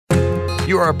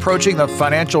You are approaching the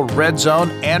financial red zone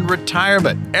and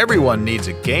retirement. Everyone needs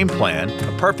a game plan.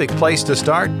 A perfect place to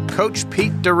start? Coach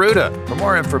Pete D'Arruda. For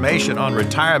more information on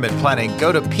retirement planning,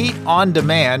 go to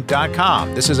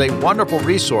PeteOnDemand.com. This is a wonderful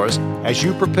resource as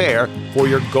you prepare for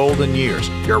your golden years,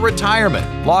 your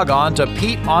retirement. Log on to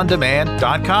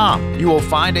PeteOnDemand.com. You will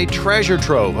find a treasure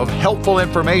trove of helpful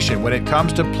information when it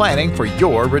comes to planning for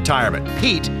your retirement.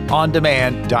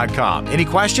 PeteOnDemand.com. Any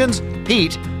questions?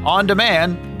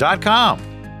 PeteOnDemand.com.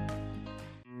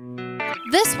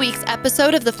 This week's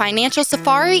episode of the Financial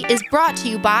Safari is brought to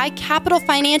you by Capital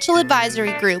Financial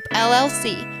Advisory Group,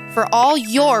 LLC, for all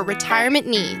your retirement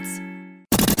needs.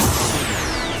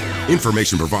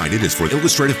 Information provided is for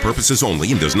illustrative purposes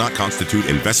only and does not constitute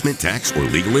investment, tax, or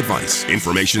legal advice.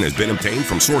 Information has been obtained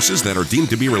from sources that are deemed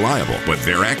to be reliable, but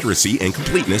their accuracy and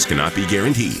completeness cannot be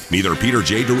guaranteed. Neither Peter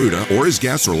J. D'Arruda or his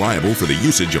guests are liable for the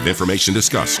usage of information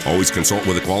discussed. Always consult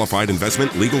with a qualified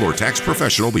investment, legal, or tax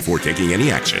professional before taking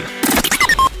any action.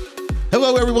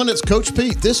 Hello, everyone. It's Coach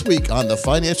Pete. This week on the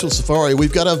Financial Safari,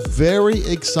 we've got a very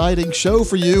exciting show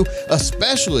for you,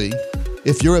 especially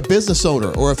if you're a business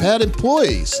owner or have had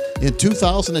employees. In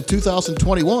 2000 and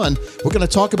 2021, we're going to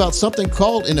talk about something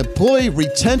called an Employee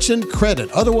Retention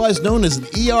Credit, otherwise known as an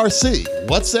ERC.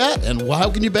 What's that and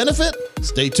how can you benefit?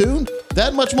 Stay tuned. That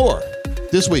and much more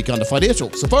this week on the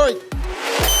Financial Safari.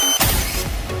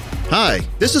 Hi,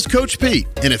 this is Coach Pete,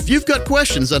 and if you've got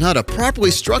questions on how to properly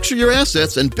structure your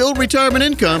assets and build retirement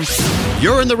income,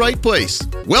 you're in the right place.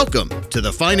 Welcome to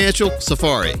the Financial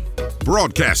Safari.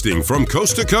 Broadcasting from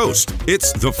coast to coast,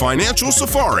 it's the Financial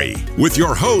Safari with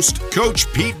your host,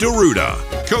 Coach Pete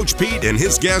D'Arruda. Coach Pete and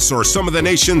his guests are some of the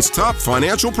nation's top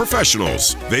financial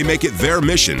professionals. They make it their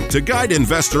mission to guide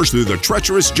investors through the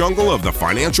treacherous jungle of the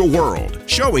financial world,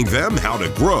 showing them how to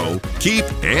grow, keep,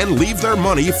 and leave their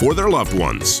money for their loved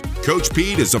ones. Coach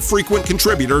Pete is a frequent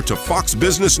contributor to Fox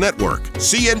Business Network,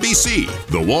 CNBC,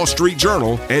 The Wall Street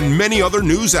Journal, and many other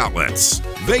news outlets.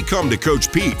 They come to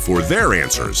Coach Pete for their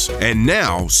answers, and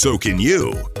now so can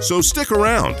you. So stick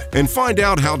around and find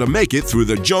out how to make it through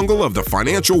the jungle of the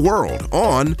financial world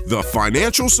on the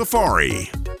Financial Safari.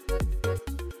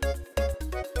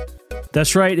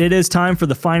 That's right. It is time for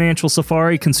the Financial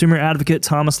Safari. Consumer advocate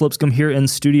Thomas Lipscomb here in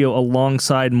studio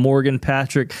alongside Morgan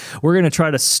Patrick. We're going to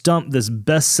try to stump this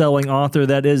best-selling author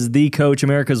that is the coach,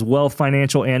 America's wealth,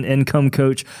 financial, and income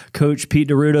coach, Coach Pete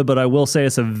D'Arruda. But I will say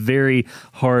it's a very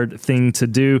hard thing to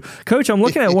do. Coach, I'm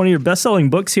looking at one of your best-selling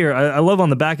books here. I love on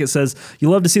the back it says, you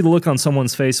love to see the look on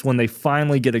someone's face when they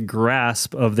finally get a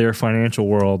grasp of their financial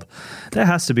world. That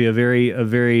has to be a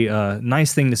very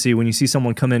nice thing to see when you see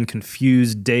someone come in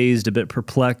confused, dazed, a bit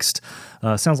perplexed.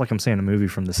 Sounds like I'm saying a movie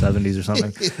from the 70s or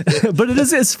something. But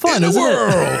it's fun, isn't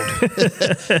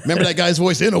it? Remember that guy's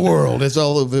voice, in a world. It's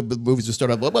all of the movies that start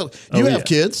up. Well, you have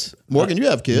kids. Morgan, you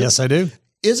have kids. Yes, I do.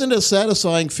 Isn't it a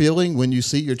satisfying feeling when you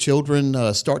see your children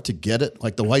start to get it?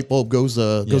 Like the light bulb goes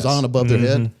on above their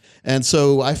head? And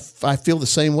so I feel the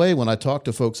same way when I talk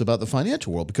to folks about the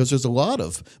financial world, because there's a lot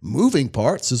of moving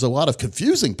parts, there's a lot of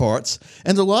confusing parts,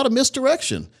 and there's a lot of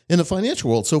misdirection in the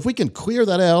financial world. So if we can clear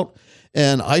that out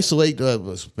and isolate,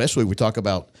 especially we talk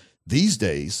about these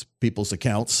days, people's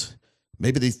accounts,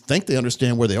 maybe they think they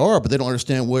understand where they are, but they don't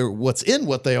understand what's in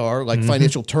what they are, like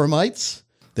financial termites.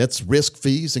 That's risk,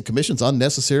 fees, and commissions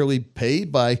unnecessarily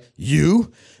paid by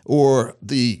you, or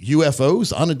the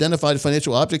UFOs, unidentified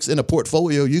financial objects in a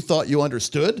portfolio you thought you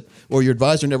understood or your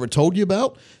advisor never told you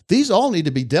about. These all need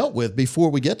to be dealt with before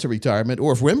we get to retirement,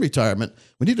 or if we're in retirement,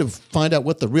 we need to find out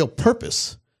what the real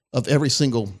purpose of every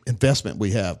single investment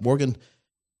we have. Morgan,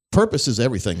 purpose is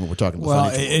everything when we're talking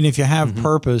about financial. And if you have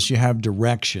purpose, you have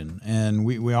direction. And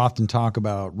we often talk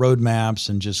about roadmaps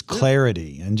and just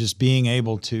clarity and just being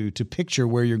able to picture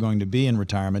where you're going to be in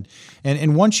retirement.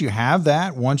 And once you have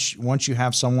that, once you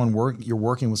have someone you're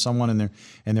working with someone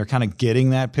and they're kind of getting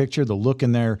that picture, the look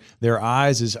in their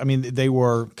eyes is, they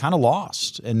were kind of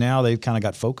lost and now they've kind of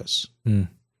got focus.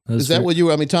 Is that what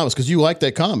Thomas, because you like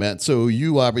that comment, so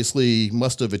you obviously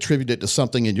must have attributed it to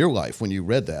something in your life when you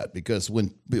read that, because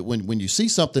when you see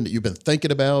something that you've been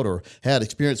thinking about or had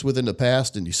experience with in the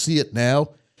past and you see it now,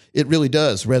 it really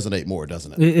does resonate more,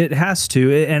 doesn't it? It has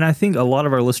to. And I think a lot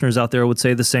of our listeners out there would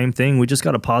say the same thing. We just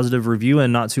got a positive review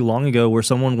in not too long ago where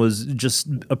someone was just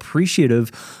appreciative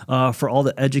for all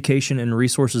the education and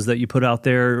resources that you put out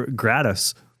there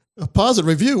gratis. A positive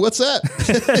review? What's that?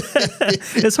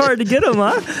 It's hard to get them,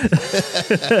 huh?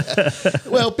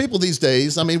 Well, people these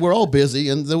days, we're all busy,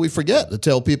 and then we forget to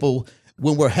tell people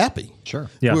when we're happy. Sure.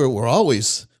 Yeah. We're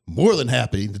always more than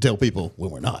happy to tell people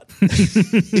when we're not.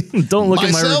 Don't look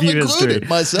at my review history.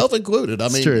 Myself included. I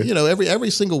mean, every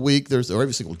single week or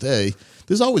every single day,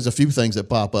 there's always a few things that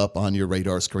pop up on your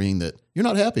radar screen that you're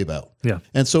not happy about. Yeah.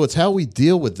 And so it's how we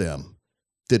deal with them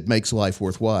that makes life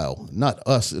worthwhile. Not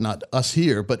us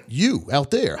here, but you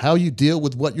out there, how you deal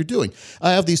with what you're doing.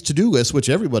 I have these to-do lists, which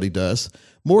everybody does.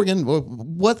 Morgan,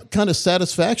 what kind of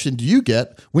satisfaction do you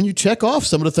get when you check off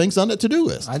some of the things on that to-do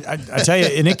list? I tell you,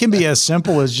 and it can be as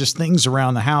simple as just things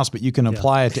around the house, but you can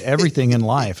apply it to everything in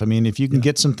life. I mean, if you can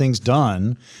get some things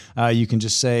done, you can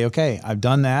just say, okay, I've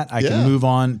done that. I can move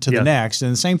on to the next.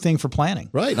 And the same thing for planning.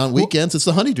 Right. On weekends, it's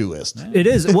the honey-do list. It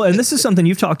is. Well, and this is something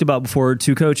you've talked about before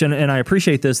too, Coach, and I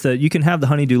appreciate this, that you can have the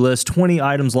honey-do list 20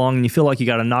 items long and you feel like you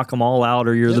got to knock them all out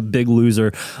or you're the big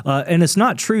loser. And it's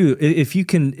not true. If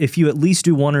you at least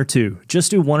do one or two, just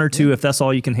do one or two. If that's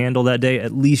all you can handle that day,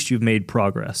 at least you've made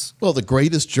progress. Well, the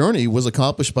greatest journey was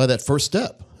accomplished by that first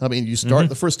step. I mean, you start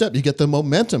the first step, you get the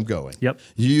momentum going. Yep.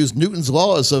 You use Newton's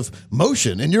laws of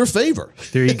motion in your favor.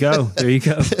 There you go. There you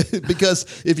go.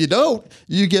 Because if you don't,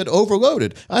 you get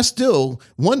overloaded. I still,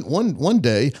 one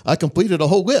day, I completed a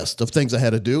whole list of things I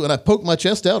had to do, and I poked my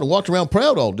chest out and walked around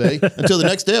proud all day until the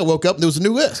next day I woke up and there was a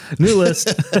new list. New list.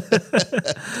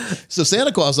 So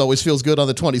Santa Claus always feels good on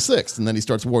the 26th, and then he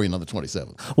starts worrying on the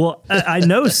 27th. Well, I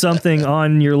know something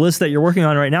on your list that you're working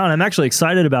on right now, and I'm actually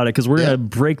excited about it because we're going to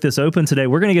break this open today.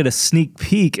 We're going to get a sneak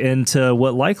peek into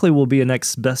what likely will be a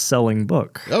next best-selling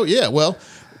book. Oh, yeah. Well,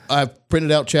 I've printed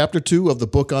out chapter 2 of the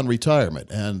book on retirement,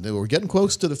 and we're getting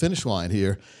close to the finish line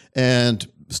here, and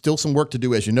still some work to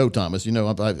do, as you know, Thomas. You know,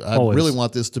 I really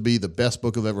want this to be the best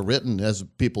book I've ever written. As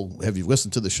people, have you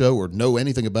listened to the show or know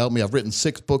anything about me, I've written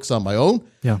 6 books on my own.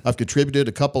 Yeah. I've contributed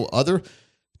a couple other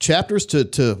chapters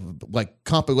to like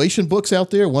compilation books out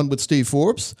there, one with Steve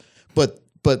Forbes, but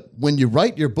when you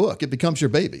write your book, it becomes your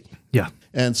baby. Yeah.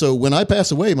 And so when I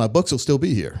pass away, my books will still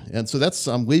be here. And so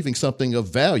I'm leaving something of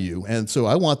value. And so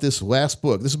I want this last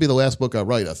book. This will be the last book I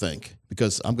write, I think,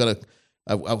 because I've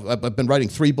been writing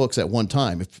 3 books at one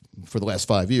time for the last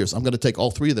 5 years. I'm going to take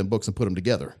all 3 of them books and put them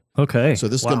together. Okay. So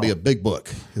this is going to be a big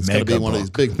book. It's going to be one of these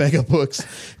big mega books.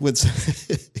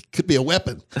 It could be a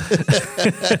weapon.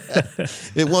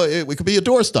 It could be a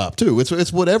doorstop too.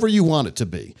 It's whatever you want it to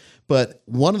be. But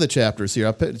one of the chapters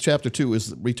here, chapter 2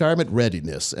 is retirement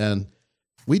readiness. And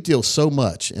we deal so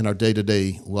much in our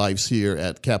day-to-day lives here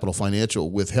at Capital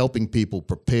Financial with helping people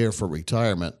prepare for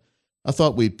retirement. I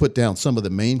thought we'd put down some of the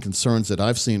main concerns that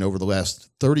I've seen over the last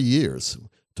 30 years,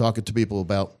 talking to people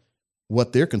about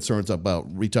what their concerns about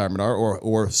retirement are,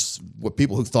 or what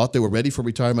people who thought they were ready for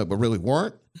retirement but really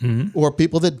weren't, or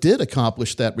people that did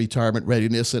accomplish that retirement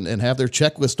readiness and have their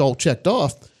checklist all checked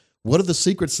off. What are the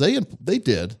secrets they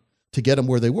did to get them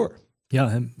where they were?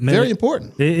 Yeah, very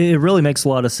important. It really makes a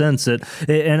lot of sense.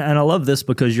 And I love this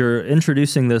because you're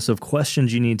introducing this of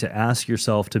questions you need to ask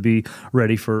yourself to be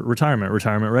ready for retirement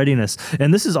readiness.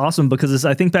 And this is awesome because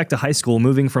I think back to high school,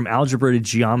 moving from algebra to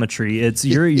geometry. It's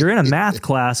you're in a math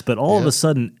class, but all of a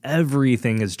sudden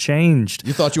everything has changed.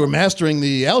 You thought you were mastering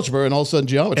the algebra, and all of a sudden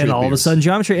geometry. And all of a sudden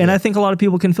geometry. And I think a lot of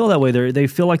people can feel that way. They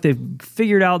feel like they've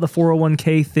figured out the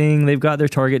 401k thing. They've got their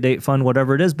target date fund,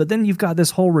 whatever it is. But then you've got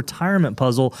this whole retirement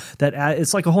puzzle that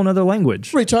it's like a whole nother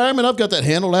language. Retirement, I've got that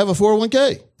handled. I have a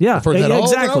 401k. Yeah, I've heard that all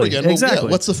over again. Well, exactly.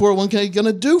 What's the 401k going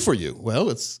to do for you? Well,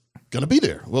 it's going to be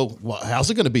there. Well, how's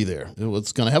it going to be there? Well,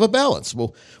 it's going to have a balance.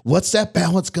 Well, what's that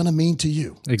balance going to mean to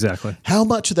you? Exactly. How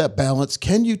much of that balance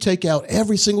can you take out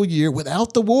every single year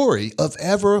without the worry of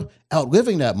ever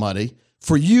outliving that money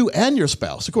for you and your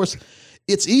spouse? Of course,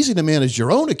 it's easy to manage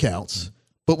your own accounts,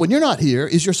 but when you're not here,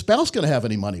 is your spouse going to have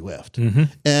any money left?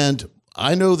 And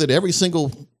I know that every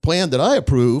single plan that I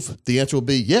approve, the answer will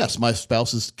be yes, my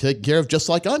spouse is taken care of just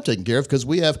like I'm taken care of because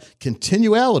we have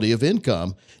continuality of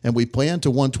income and we plan to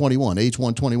age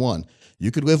 121.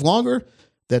 You could live longer.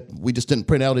 That we just didn't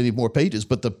print out any more pages,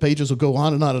 but the pages will go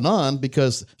on and on and on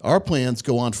because our plans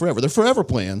go on forever. They're forever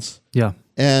plans. Yeah.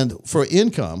 And for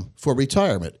income, for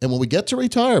retirement. And when we get to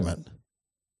retirement,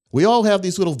 we all have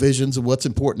these little visions of what's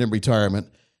important in retirement.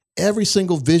 Every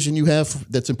single vision you have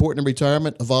that's important in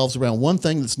retirement evolves around one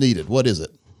thing that's needed. What is it?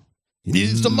 You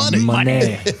need some money.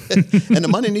 And the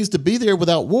money needs to be there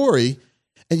without worry.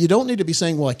 And you don't need to be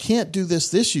saying, well, I can't do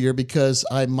this year because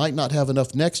I might not have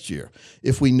enough next year.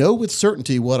 If we know with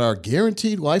certainty what our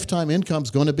guaranteed lifetime income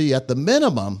is going to be at the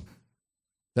minimum,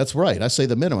 that's right. I say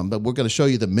the minimum, but we're going to show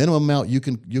you the minimum amount you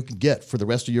can get for the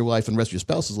rest of your life and the rest of your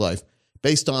spouse's life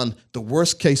based on the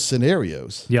worst case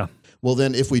scenarios. Yeah. Well,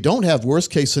 then if we don't have worst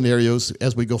case scenarios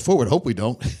as we go forward, hope we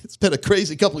don't. It's been a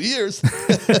crazy couple of years.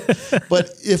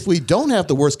 But if we don't have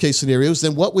the worst case scenarios,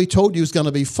 then what we told you is going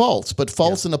to be false, but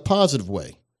false in a positive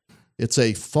way. It's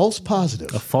a false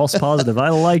positive. A false positive. I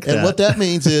like that. And what that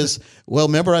means is, well,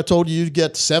 remember I told you you'd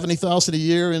get $70,000 a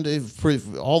year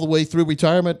all the way through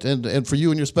retirement, and for you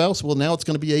and your spouse. Well, now it's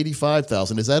going to be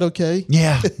 $85,000. Is that okay?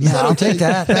 Yeah, I'll take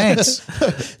that. Thanks.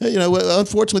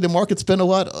 Unfortunately, the market's been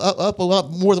up a lot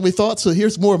more than we thought. So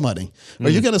here's more money. Are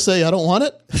you going to say I don't want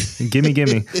it? Gimme.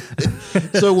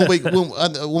 So when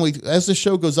we as the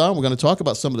show goes on, we're going to talk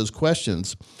about some of those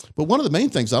questions. But one of the main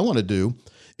things I want to do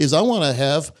is I want to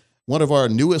have one of our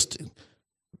newest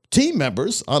team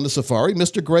members on the Safari,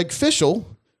 Mr. Greg Fishel,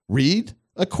 read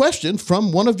a question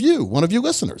from one of you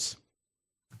listeners.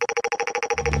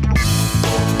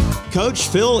 Coach,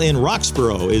 Phil in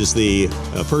Roxborough is the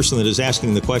person that is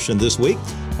asking the question this week.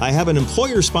 I have an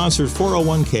employer-sponsored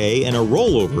 401k and a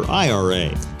rollover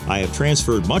IRA. I have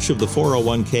transferred much of the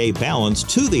 401k balance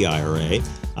to the IRA.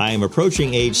 I am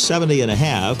approaching age 70 and a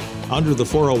half. Under the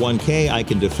 401k, I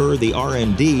can defer the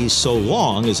RMDs so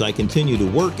long as I continue to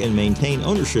work and maintain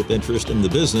ownership interest in the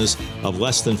business of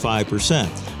less than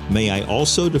 5%. May I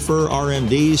also defer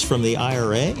RMDs from the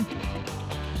IRA?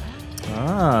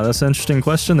 That's an interesting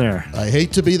question there. I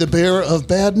hate to be the bearer of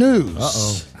bad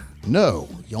news. No,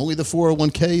 only the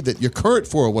 401k, your current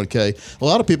 401k. A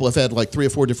lot of people have had like 3 or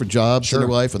 4 different jobs in their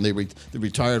life, and they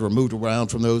retired or moved around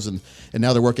from those, and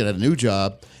now they're working at a new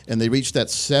job, and they reached that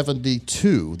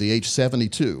 72, the age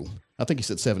 72. I think he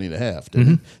said 70 and a half,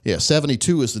 didn't he? Yeah,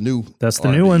 72 is the new That's the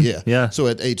RMD. new one. Yeah. So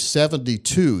at age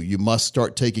 72, you must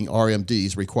start taking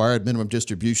RMDs, required minimum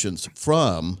distributions,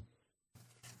 from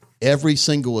every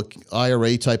single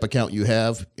IRA type account you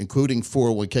have, including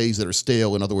 401ks that are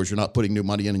stale. In other words, you're not putting new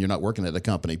money in and you're not working at a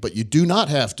company. But you do not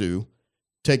have to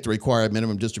take the required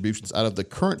minimum distributions out of the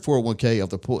current 401k of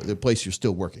the place you're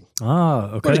still working.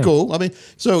 Okay. Pretty cool. I mean,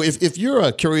 so if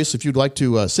you're curious, if you'd like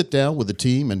to sit down with the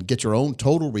team and get your own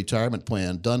total retirement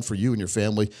plan done for you and your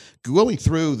family, going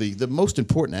through the most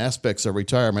important aspects of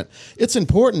retirement, it's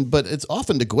important, but it's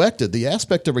often neglected. The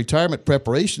aspect of retirement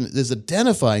preparation is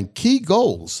identifying key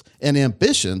goals and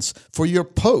ambitions for your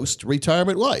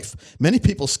post-retirement life. Many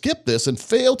people skip this and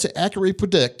fail to accurately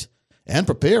predict and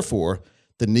prepare for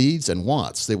the needs and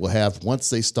wants they will have once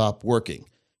they stop working.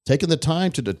 Taking the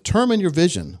time to determine your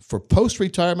vision for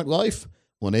post-retirement life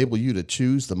will enable you to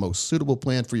choose the most suitable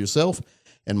plan for yourself,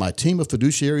 and my team of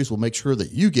fiduciaries will make sure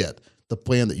that you get the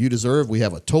plan that you deserve. We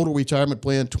have a total retirement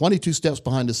plan, 22 steps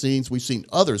behind the scenes. We've seen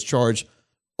others charge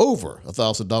over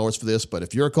 $1,000 for this, but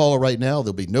if you're a caller right now,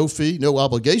 there'll be no fee, no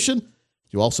obligation.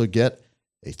 You also get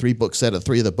a 3-book set of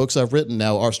 3 of the books I've written.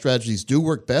 Now, our strategies do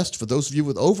work best for those of you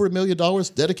with over $1 million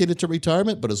dedicated to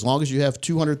retirement, but as long as you have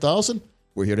 $200,000,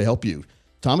 we're here to help you.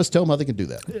 Thomas, tell them how they can do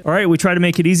that. All right, we try to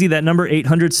make it easy. That number,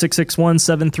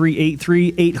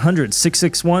 800-661-7383,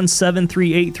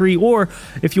 800-661-7383. Or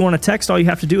if you want to text, all you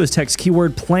have to do is text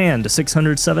keyword PLAN to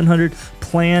 600-700,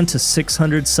 PLAN to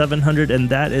 600-700, and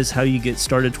that is how you get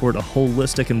started toward a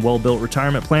holistic and well-built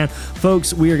retirement plan.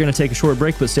 Folks, we are going to take a short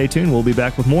break, but stay tuned. We'll be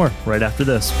back with more right after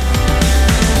this.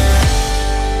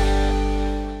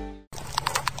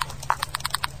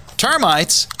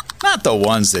 Termites? Not the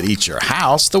ones that eat your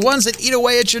house, the ones that eat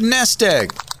away at your nest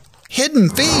egg. Hidden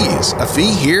fees. A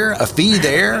fee here, a fee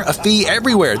there, a fee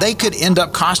everywhere. They could end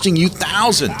up costing you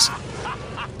thousands.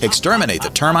 Exterminate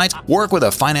the termites. Work with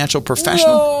a financial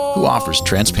professional who offers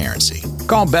transparency.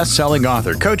 Call best-selling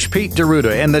author Coach Pete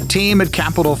D'Arruda and the team at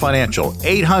Capital Financial,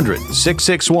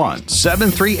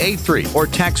 800-661-7383, or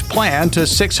text PLAN to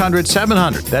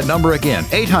 600-700. That number again,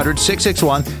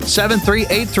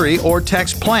 800-661-7383, or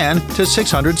text PLAN to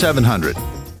 600-700.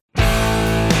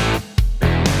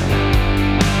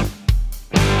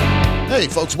 Hey,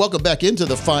 folks, welcome back into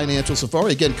the Financial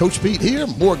Safari. Again, Coach Pete here,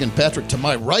 Morgan Patrick to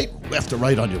my right, left to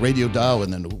right on your radio dial,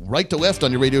 and then right to left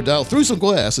on your radio dial. Through some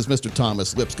glass is Mr.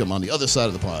 Thomas Lipscomb on the other side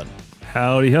of the pond.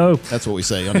 Howdy ho. That's what we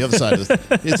say on the other side of this.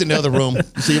 It's in the other room. You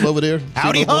see him over there?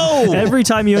 Howdy ho. Every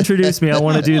time you introduce me, I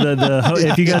want to do the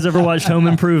if you guys ever watched Home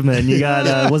Improvement, you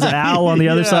got, was it Al on the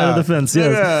other side of the fence?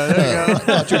 Yes. I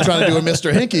thought you were trying to do a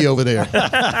Mr. Hinky over there.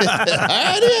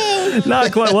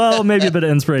 Not quite. Well, maybe a bit of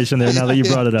inspiration there now that you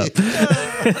brought it up.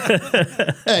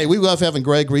 Hey, we love having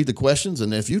Greg read the questions,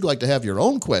 and if you'd like to have your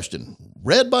own question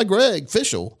read by Greg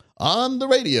Fishel on the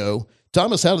radio,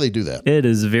 Thomas, how do they do that? It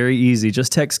is very easy.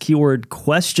 Just text keyword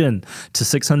question to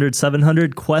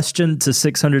 600-700, question to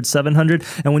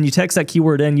 600-700. And when you text that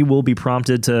keyword in, you will be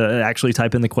prompted to actually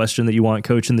type in the question that you want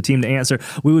Coach and the team to answer.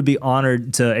 We would be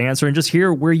honored to answer and just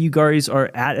hear where you guys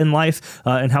are at in life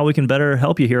and how we can better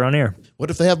help you here on air. What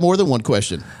if they have more than one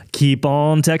question? Keep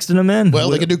on texting them in. Well,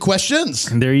 they can do questions.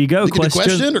 There you go. They can do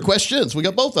question or questions. We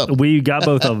got both of them. We got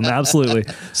both of them. Absolutely.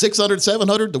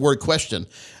 600-700, the word question.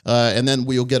 And then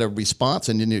we'll get a response,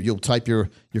 and then you'll type your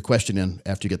question in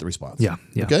after you get the response. Yeah.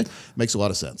 Okay? Makes a lot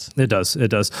of sense. It does.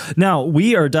 Now,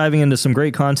 we are diving into some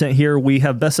great content here. We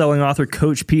have best-selling author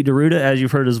Coach Pete D'Arruda, as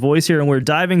you've heard his voice here, and we're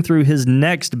diving through his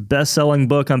next best-selling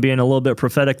book. I'm being a little bit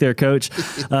prophetic there, Coach.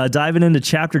 Diving into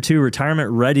Chapter 2,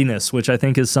 Retirement Readiness, which I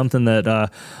think is something that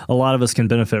a lot of us can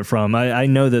benefit from. I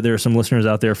know that there are some listeners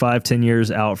out there 5-10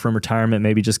 years out from retirement,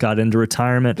 maybe just got into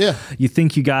retirement. Yeah. You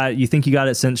think you got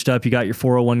it cinched up, you got your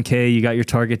 401k, you got your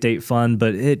target date fund,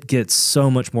 but it gets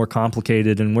so much more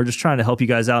complicated, and we're just trying to help you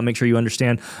guys out, make sure you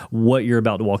understand what you're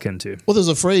about to walk into. Well, there's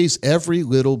a phrase, every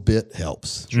little bit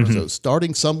helps. So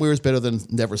starting somewhere is better than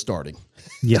never starting.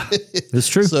 Yeah, that's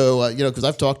true. So, because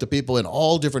I've talked to people in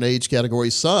all different age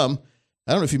categories. Some,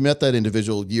 I don't know if you met that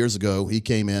individual years ago. He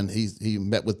came in, he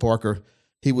met with Parker.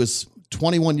 He was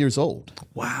 21 years old.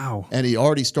 Wow. And he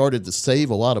already started to save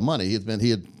a lot of money. He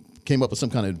had came up with some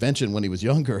kind of invention when he was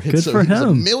younger. And Good for he was a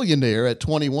him. millionaire at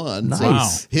 21. Nice. So Wow.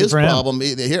 his Good for him. problem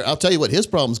here, I'll tell you what his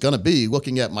problem is going to be,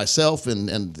 looking at myself,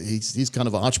 and he's kind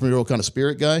of an entrepreneurial kind of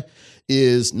spirit guy,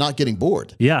 is not getting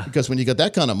bored. Yeah. Because when you got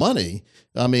that kind of money,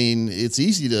 I mean, it's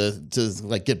easy to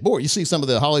like get bored. You see some of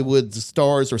the Hollywood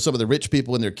stars or some of the rich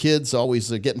people and their kids always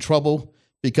get in trouble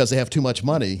because they have too much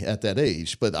money at that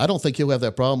age. But I don't think he'll have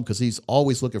that problem because he's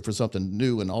always looking for something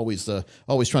new and always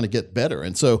trying to get better.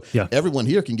 And so everyone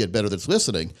here can get better that's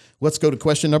listening. Let's go to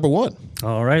question number 1.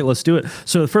 All right, let's do it.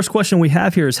 So the first question we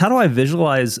have here is, how do I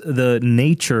visualize the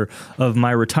nature of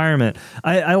my retirement?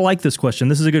 I like this question.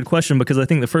 This is a good question because I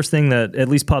think the first thing that at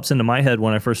least pops into my head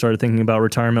when I first started thinking about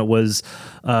retirement was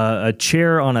a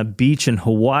chair on a beach in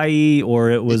Hawaii,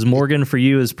 or it was Morgan for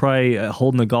you is probably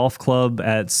holding a golf club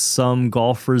at some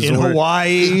golf resort. In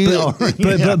Hawaii.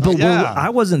 But I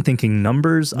wasn't thinking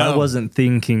numbers. No. I wasn't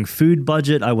thinking food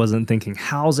budget. I wasn't thinking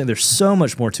housing. There's so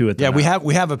much more to it than that.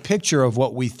 we have a picture of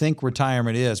what we think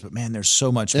retirement is, but man, there's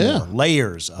so much more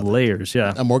layers of it. Layers,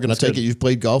 yeah. And Morgan, I take it you've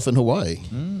played golf in Hawaii.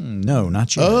 No,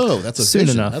 not yet. Oh, that's a Soon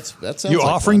vision. enough. That sounds You like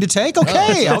offering fun. to take?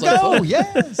 Okay, I'll sounds like go. fun.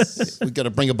 Yes. We got to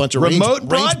bring a bunch of Remote range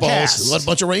broadcasts. balls. A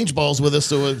bunch of range balls with us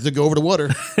to go over the water.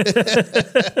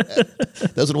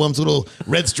 Those are the ones with a little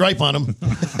red stripe on them.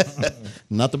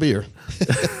 Not the beer.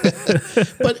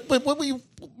 But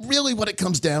what it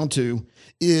comes down to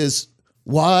is,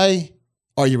 why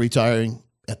are you retiring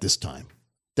at this time?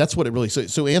 That's what it really.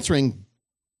 So answering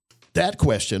that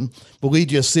question will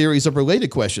lead you a series of related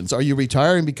questions. Are you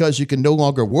retiring because you can no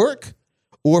longer work,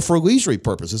 or for leisurely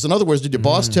purposes? In other words, did your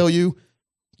boss tell you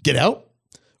get out,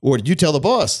 or did you tell the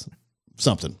boss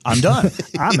something? I'm done.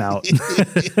 I'm out.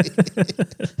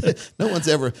 No one's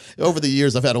ever, over the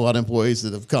years, I've had a lot of employees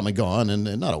that have come and gone,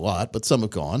 and not a lot, but some have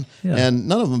gone, and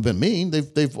none of them have been mean.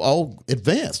 They've all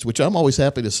advanced, which I'm always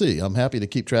happy to see. I'm happy to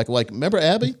keep track of. Like, remember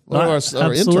Abby, one of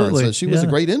our interns? She was a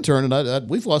great intern, and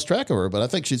we've lost track of her, but I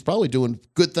think she's probably doing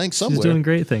good things somewhere. She's doing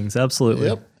great things. Absolutely.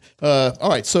 Yep. All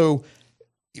right. So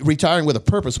retiring with a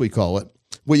purpose, we call it.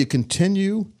 Will you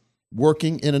continue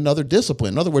working in another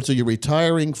discipline? In other words, are you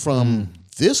retiring from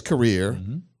this career,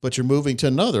 but you're moving to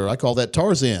another? I call that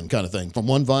Tarzan kind of thing, from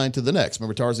one vine to the next.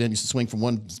 Remember, Tarzan used to swing from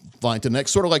one vine to the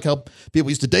next, sort of like how people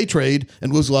used to day trade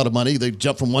and lose a lot of money. They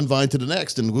jump from one vine to the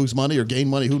next and lose money or gain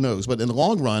money, who knows? But in the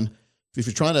long run, if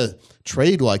you're trying to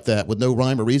trade like that with no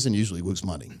rhyme or reason, you usually lose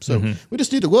money. So we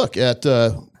just need to look at,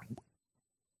 are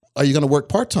you going to work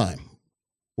part-time?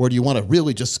 Or do you want to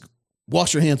really just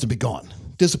wash your hands and be gone?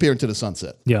 Disappear into the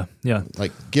sunset. Yeah.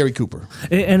 Like Gary Cooper.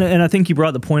 And I think you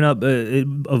brought the point up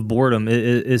of boredom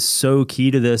is so key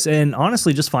to this. And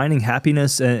honestly, just finding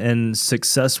happiness and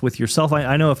success with yourself.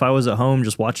 I know if I was at home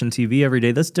just watching TV every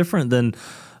day, that's different than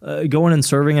going and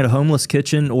serving at a homeless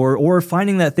kitchen, or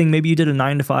finding that thing. Maybe you did a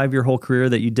 9-to-5 your whole career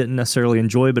that you didn't necessarily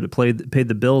enjoy, but it paid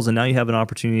the bills, and now you have an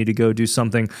opportunity to go do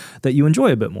something that you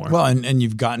enjoy a bit more. Well, and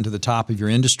you've gotten to the top of your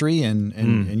industry,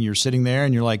 and you're sitting there,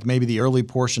 and you're like, maybe the early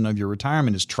portion of your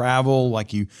retirement is travel,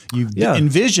 like you've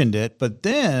envisioned it, but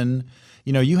then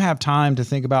you have time to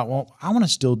think about, well, I want to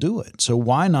still do it. So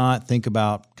why not think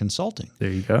about consulting?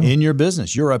 There you go. In your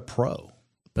business, you're a pro.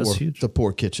 That's huge. The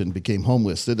poor kitchen became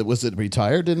homeless. Was it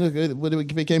retired and when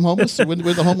it became homeless? When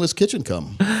did the homeless kitchen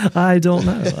come? I don't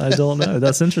know.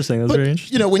 That's interesting. That's very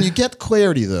interesting. You know, when you get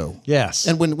clarity, though. Yes.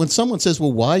 And when someone says,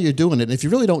 well, why are you doing it? And if you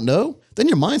really don't know, then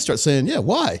your mind starts saying, yeah,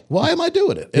 why? Why am I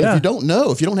doing it? And if you don't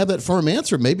know, if you don't have that firm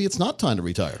answer, maybe it's not time to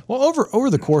retire. Well, over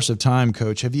the course of time,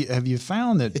 Coach, have you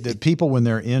found that people, when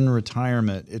they're in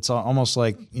retirement, it's almost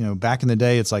like, you know, back in the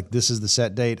day, it's like, this is the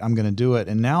set date, I'm going to do it.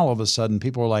 And now all of a sudden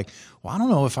people are like, well, I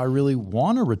don't know if I really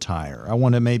want to retire. I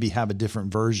want to maybe have a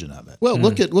different version of it. Well,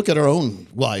 look at our own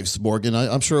lives, Morgan.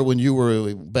 I'm sure when you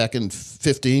were back in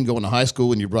 15 going to high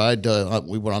school and you ride,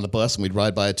 we were on the bus and we'd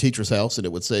ride by a teacher's house and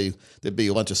it would say, there'd be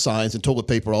a bunch of signs and toilet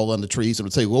paper all on the trees and it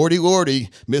would say, Lordy,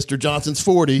 Lordy, Mr. Johnson's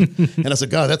 40. And I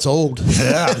said, God, that's old.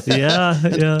 Yeah.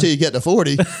 Until you get to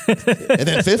 40 and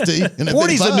then 50 and then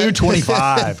 40's 55. the new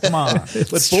 25. Come on. But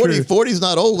 40's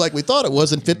not old like we thought it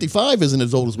was, and 55 isn't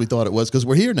as old as we thought it was because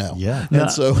we're here now. Yeah.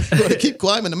 And so we're going to keep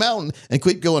climbing the mountain and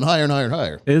keep going higher and higher and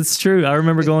higher. It's true. I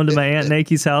remember going to my Aunt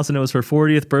Nakey's house and it was her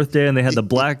 40th birthday and they had the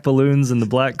black balloons and the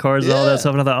black cars and all that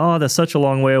stuff. And I thought, oh, that's such a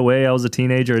long way away. I was a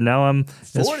teenager and now I'm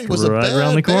 40 was a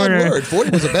bad word. 40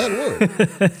 was a bad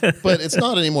word. But it's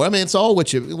not anymore. I mean, it's all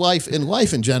what life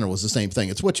in general is the same thing.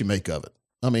 It's what you make of it.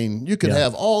 I mean, you could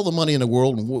have all the money in the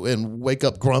world and wake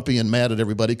up grumpy and mad at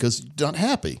everybody because you're not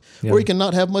happy. Or you can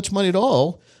not have much money at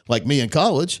all, like me in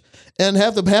college, and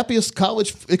have the happiest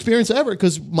college experience ever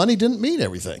because money didn't mean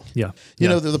everything. Yeah. You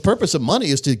know, the purpose of money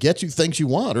is to get you things you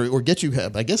want or get you,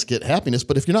 get happiness.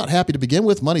 But if you're not happy to begin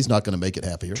with, money's not going to make it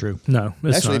happier. True. No,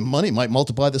 it's Actually, not. money might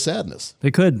multiply the sadness.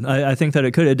 It could. I think that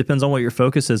it could. It depends on what your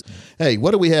focus is. Hey,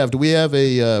 what do we have? Do we have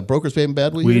a Brokers Paying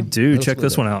Badly? We here? do. Check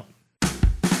this one out.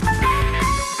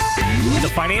 The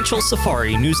Financial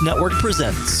Safari News Network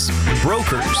presents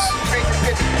Brokers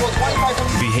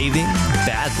Behaving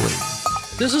Badly.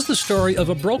 This is the story of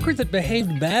a broker that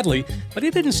behaved badly, but he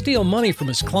didn't steal money from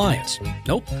his clients.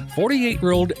 Nope,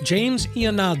 48-year-old James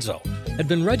Iannazzo had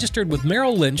been registered with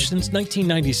Merrill Lynch since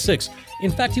 1996.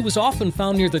 In fact, he was often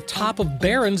found near the top of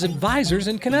Barron's advisors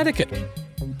in Connecticut.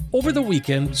 Over the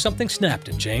weekend, something snapped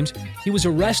at James. He was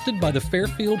arrested by the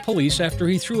Fairfield police after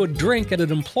he threw a drink at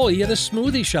an employee at a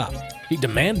smoothie shop. He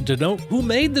demanded to know who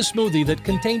made the smoothie that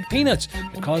contained peanuts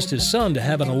that caused his son to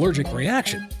have an allergic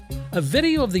reaction. A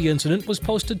video of the incident was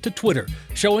posted to Twitter,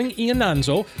 showing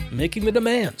Iannazzo making the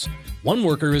demands. One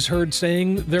worker is heard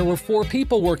saying there were 4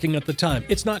 people working at the time.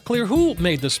 It's not clear who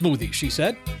made the smoothie, she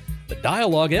said. The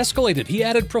dialogue escalated. He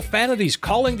added profanities,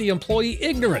 calling the employee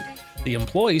ignorant. The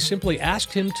employee simply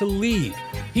asked him to leave.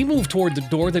 He moved toward the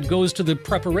door that goes to the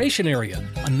preparation area.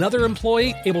 Another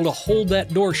employee able to hold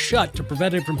that door shut to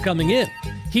prevent him from coming in.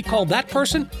 He called that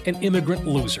person an immigrant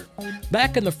loser.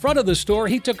 Back in the front of the store,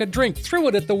 he took a drink, threw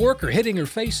it at the worker, hitting her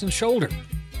face and shoulder.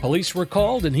 Police were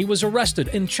called and he was arrested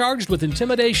and charged with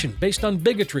intimidation based on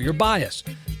bigotry or bias,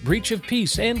 breach of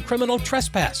peace, and criminal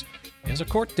trespass. He has a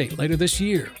court date later this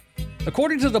year.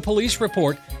 According to the police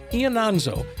report,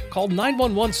 Iannazzo called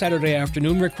 911 Saturday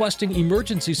afternoon requesting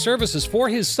emergency services for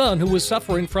his son who was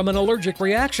suffering from an allergic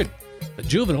reaction. The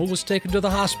juvenile was taken to the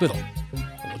hospital.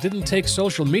 Well, it didn't take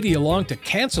social media long to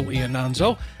cancel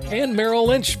Iannazzo, and Merrill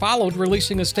Lynch followed,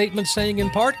 releasing a statement saying in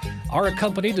part, "Our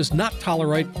company does not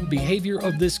tolerate behavior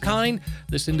of this kind.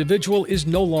 This individual is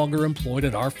no longer employed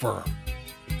at our firm."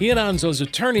 Iannazzo's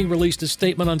attorney released a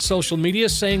statement on social media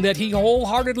saying that he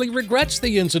wholeheartedly regrets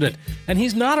the incident and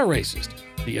he's not a racist.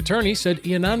 The attorney said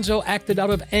Iannazzo acted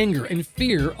out of anger and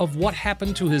fear of what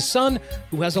happened to his son,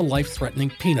 who has a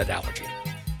life-threatening peanut allergy.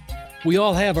 We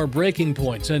all have our breaking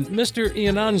points, and Mr.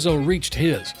 Iannazzo reached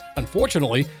his.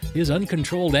 Unfortunately, his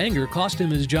uncontrolled anger cost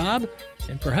him his job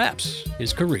and perhaps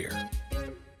his career.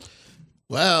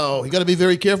 Wow, you got to be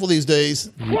very careful these days.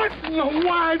 What in the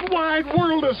wide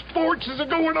world of sports is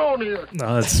going on here?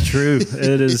 No, that's true.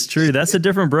 It is true. That's a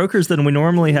different brokers than we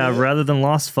normally have. Rather than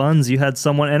lost funds, you had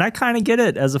someone, and I kind of get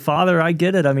it. As a father, I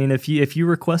get it. I mean, if you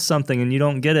request something and you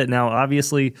don't get it, now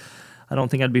obviously, I don't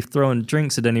think I'd be throwing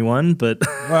drinks at anyone, but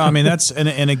well, I mean that's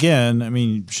and again, I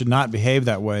mean, should not behave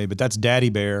that way. But that's Daddy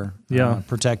Bear,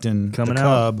 protecting Coming the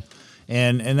out. cub.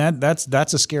 And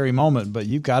that's a scary moment, but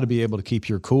you've got to be able to keep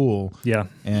your cool. Yeah.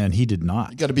 And he did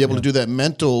not. You got to be able to do that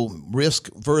mental risk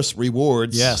versus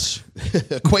rewards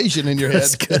equation in your head.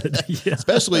 That's good. Yeah.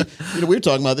 Especially, we were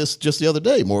talking about this just the other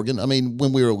day, Morgan. I mean,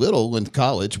 when we were little in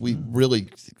college, we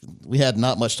had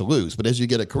not much to lose. But as you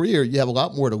get a career, you have a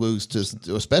lot more to lose,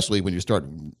 especially when you start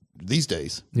these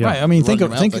days. Yeah. Right. I mean, think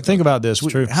Running around, about this.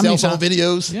 true. How many Cell phone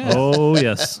videos. Yeah. Oh,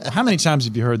 yes. How many times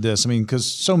have you heard this? I mean, because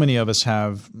so many of us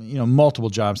have, multiple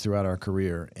jobs throughout our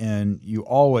career, and you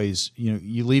always,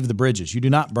 you leave the bridges. You do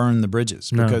not burn the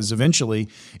bridges because eventually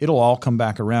it'll all come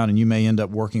back around, and you may end up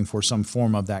working for some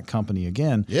form of that company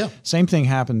again. Yeah. Same thing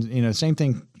happens. Same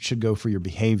thing should go for your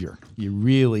behavior. You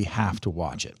really have to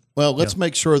watch it. Well, let's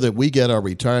make sure that we get our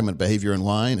retirement behavior in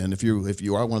line. And if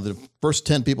you are one of the first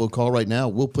 10 people who call right now,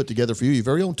 we'll put together for you your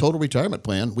very own total retirement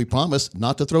plan. We promise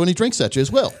not to throw any drinks at you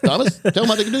as well. Thomas, tell them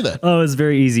how they can do that. Oh, it's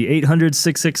very easy.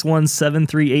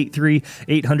 800-661-7383,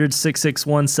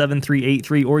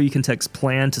 800-661-7383, or you can text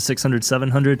PLAN to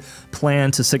 600-700,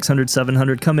 PLAN to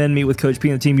 600-700. Come in, meet with Coach P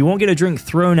and the team. You won't get a drink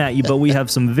thrown at you, but we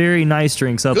have some very nice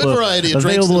drinks up Good variety of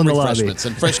drinks available and in the lobby. refreshments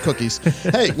and fresh cookies.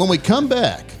 Hey, when we come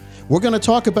back, we're going to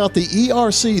talk about the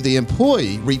ERC, the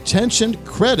Employee Retention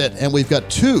Credit, and we've got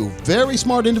two very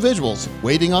smart individuals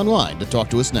waiting online to talk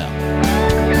to us now.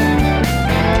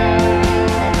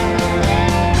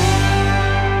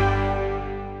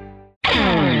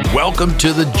 Welcome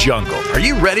to the jungle. Are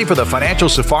you ready for the financial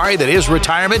safari that is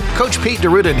retirement? Coach Pete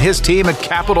D'Arruda and his team at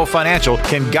Capital Financial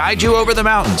can guide you over the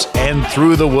mountains and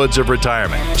through the woods of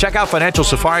retirement. Check out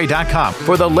financialsafari.com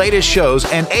for the latest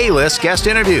shows and A-list guest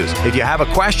interviews. If you have a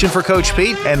question for Coach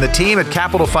Pete and the team at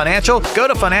Capital Financial, go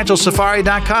to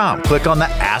financialsafari.com. Click on the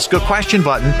Ask a Question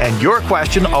button, and your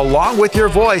question, along with your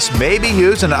voice, may be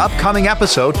used in an upcoming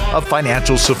episode of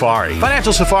Financial Safari.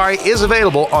 Financial Safari is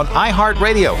available on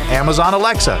iHeartRadio, Amazon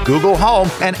Alexa, Google Home,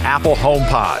 and Apple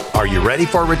HomePod. Are you ready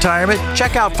for retirement?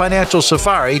 Check out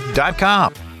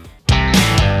financialsafari.com.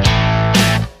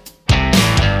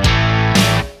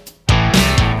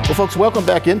 Well, folks, welcome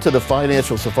back into the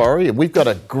Financial Safari, and we've got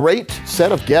a great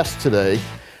set of guests today.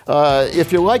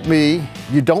 If you're like me,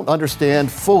 you don't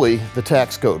understand fully the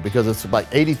tax code because it's about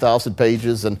 80,000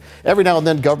 pages, and every now and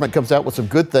then government comes out with some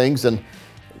good things, and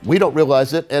we don't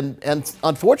realize it, and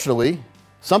unfortunately,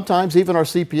 sometimes even our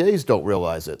CPAs don't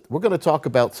realize it. We're going to talk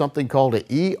about something called an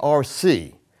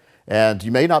ERC. And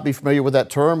you may not be familiar with that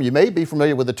term. You may be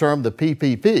familiar with the term the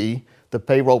PPP, the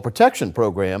Payroll Protection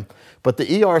Program. But the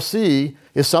ERC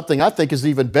is something I think is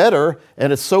even better,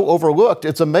 and it's so overlooked,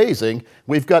 it's amazing.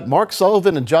 We've got Mark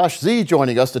Sullivan and Josh Z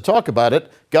joining us to talk about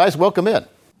it. Guys, welcome in.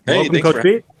 Hey, welcome, Coach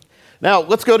Pete. Now,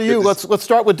 let's go to you. Let's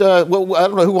start with, well, I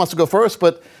don't know who wants to go first,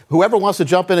 but whoever wants to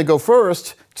jump in and go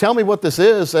first, tell me what this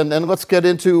is, and let's get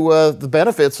into the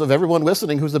benefits of everyone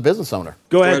listening who's a business owner.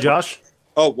 Go ahead, Josh.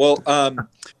 Oh, well,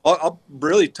 I'll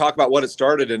really talk about what it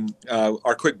started and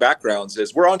our quick backgrounds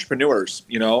is we're entrepreneurs.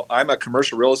 I'm a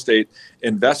commercial real estate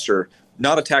investor,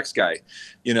 not a tax guy,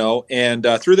 and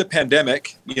through the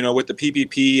pandemic, with the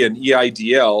PPP and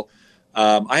EIDL,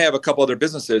 I have a couple other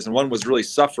businesses, and one was really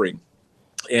suffering.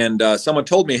 And someone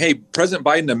told me, hey, President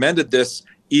Biden amended this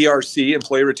ERC,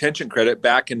 Employee Retention Credit,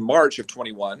 back in March of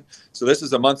 21. So this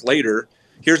is a month later.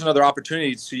 Here's another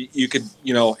opportunity so you could,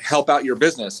 help out your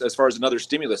business as far as another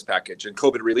stimulus package and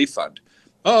COVID relief fund.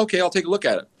 Oh, okay, I'll take a look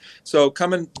at it. So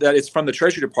coming that it's from the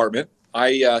Treasury Department,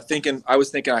 I was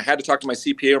thinking I had to talk to my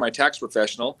CPA or my tax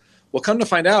professional. Well, come to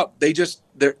find out, it's just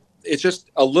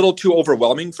a little too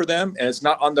overwhelming for them, and it's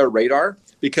not on their radar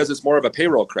because it's more of a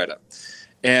payroll credit.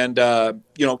 And,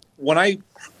 when I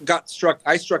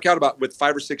struck out with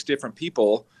 5 or 6 different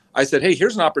people. I said, hey,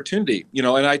 here's an opportunity,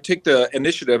 and I take the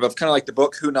initiative of kind of like the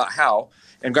book, Who Not How,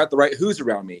 and got the right who's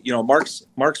around me. Mark's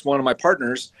one of my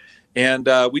partners, and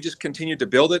we just continued to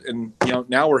build it. And,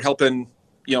 now we're helping,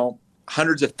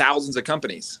 hundreds of thousands of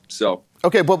companies. So.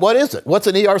 Okay, but what is it? What's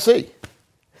an ERC?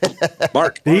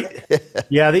 Mark.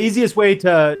 The easiest way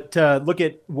to look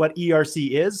at what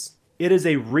ERC is, it is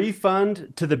a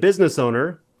refund to the business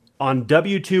owner on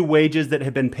W-2 wages that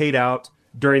have been paid out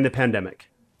during the pandemic.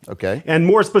 Okay. And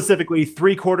more specifically,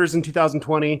 3 quarters in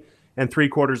 2020 and 3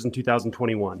 quarters in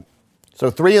 2021. So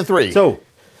 3 and 3. So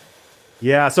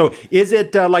is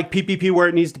it like PPP where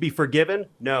it needs to be forgiven?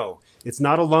 No, it's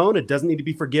not a loan. It doesn't need to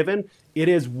be forgiven. It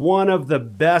is one of the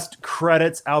best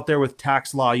credits out there with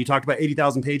tax law. You talked about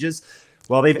 80,000 pages.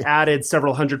 Well, they've added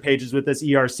several hundred pages with this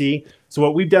ERC. So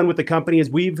what we've done with the company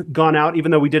is we've gone out, even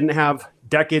though we didn't have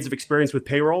decades of experience with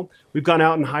payroll, we've gone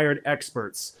out and hired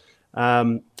experts.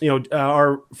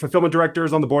 Our fulfillment director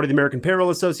is on the board of the American Payroll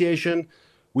Association.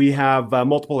 We have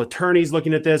multiple attorneys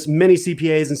looking at this, many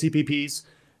CPAs and CPPs,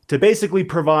 to basically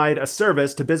provide a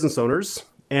service to business owners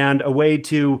and a way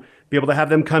to be able to have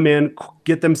them come in,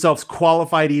 get themselves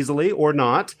qualified easily or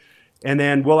not, and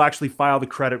then we'll actually file the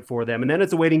credit for them. And then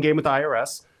it's a waiting game with the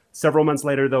IRS. Several months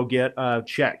later, they'll get a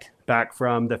check back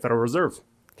from the Federal Reserve.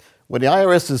 When the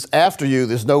IRS is after you,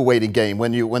 there's no waiting game.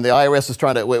 When the IRS is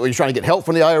when you're trying to get help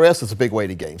from the IRS, it's a big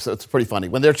waiting game. So it's pretty funny.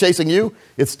 When they're chasing you,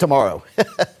 it's tomorrow.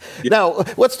 Now,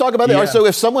 let's talk about it. So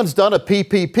if someone's done a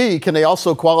PPP, can they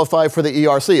also qualify for the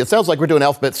ERC? It sounds like we're doing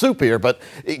alphabet soup here, but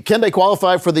can they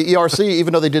qualify for the ERC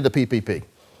even though they did the PPP?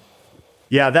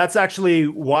 Yeah, that's actually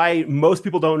why most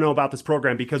people don't know about this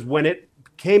program, because when it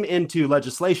came into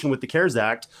legislation with the CARES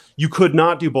Act, you could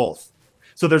not do both.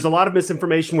 So there's a lot of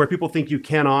misinformation where people think you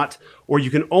cannot, or you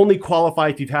can only qualify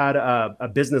if you've had a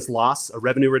business loss, a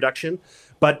revenue reduction.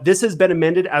 But this has been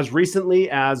amended as recently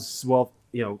as,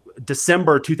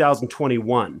 December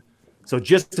 2021. So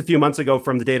just a few months ago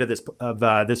from the date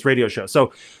of this radio show.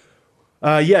 So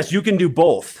yes, you can do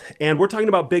both. And we're talking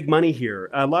about big money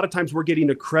here. A lot of times we're getting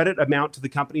a credit amount to the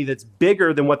company that's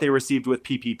bigger than what they received with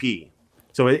PPP.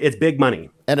 So it's big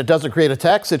money. And it doesn't create a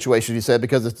tax situation, you said,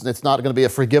 because it's not going to be a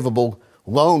forgivable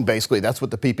loan, basically. That's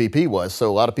what the PPP was. So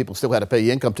a lot of people still had to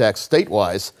pay income tax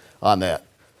state-wise on that,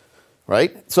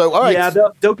 right? So, all right. Yeah,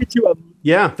 they'll get you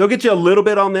a little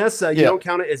bit on this. You don't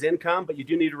count it as income, but you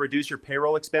do need to reduce your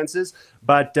payroll expenses.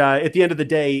 But at the end of the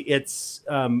day, it's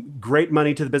great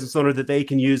money to the business owner that they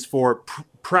can use for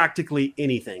practically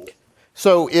anything.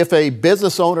 So if a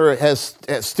business owner has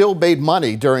still made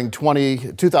money during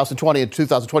 2020 and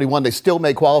 2021, they still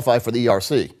may qualify for the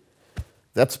ERC.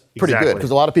 That's pretty good, because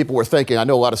a lot of people were thinking, I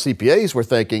know a lot of CPAs were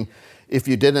thinking, if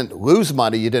you didn't lose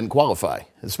money, you didn't qualify.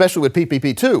 Especially with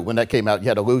PPP2, when that came out, you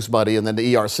had to lose money, and then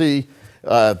the ERC,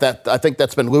 I think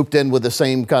that's been looped in with the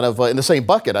same kind of, in the same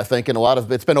bucket, I think, and a lot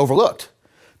of it's been overlooked.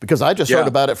 Because I just heard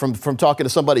about it from talking to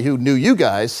somebody who knew you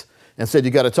guys, and said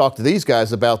you got to talk to these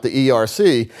guys about the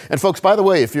ERC. And folks, by the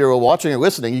way, if you're watching or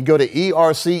listening, you can go to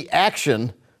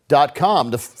ercaction.com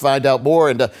to find out more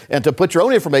and to put your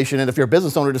own information in if you're a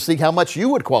business owner to see how much you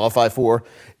would qualify for.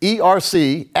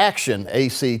 ERC Action,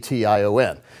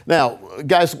 ACTION. Now,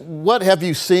 guys, what have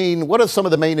you seen? What are some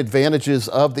of the main advantages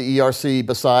of the ERC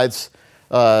besides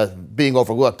being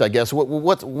overlooked, I guess?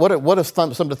 What are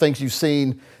some of the things you've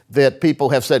seen that people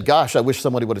have said, gosh, I wish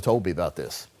somebody would have told me about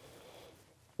this?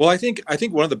 Well, I think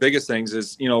one of the biggest things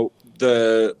is,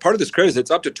 the part of this credit is it's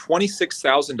up to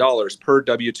 $26,000 per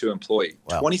W-2 employee.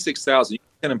 Wow. $26,000.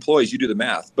 10 employees, you do the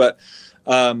math. But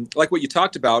like what you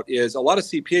talked about is a lot of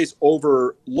CPAs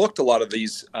overlooked a lot of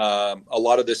these, a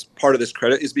lot of this part of this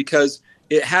credit is because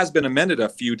it has been amended a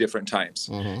few different times.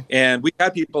 Mm-hmm. And we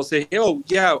had people say, oh,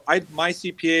 yeah, my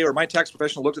CPA or my tax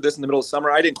professional looked at this in the middle of summer.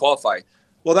 I didn't qualify.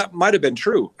 Well, that might have been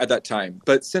true at that time.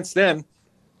 But since then,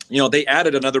 they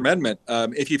added another amendment.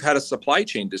 If you've had a supply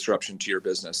chain disruption to your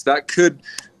business, that could,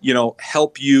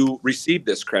 help you receive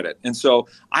this credit. And so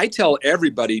I tell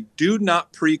everybody, do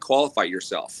not pre-qualify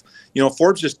yourself.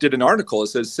 Forbes just did an article. It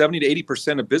says 70 to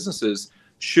 80% of businesses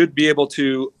should be able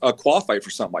to qualify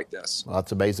for something like this. Well,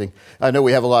 that's amazing. I know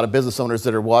we have a lot of business owners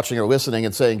that are watching or listening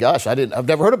and saying, gosh, I've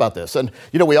never heard about this. And,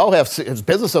 we all have, as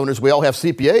business owners, we all have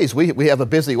CPAs. We have a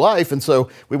busy life, and so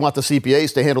we want the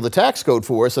CPAs to handle the tax code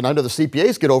for us. And I know the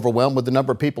CPAs get overwhelmed with the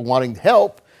number of people wanting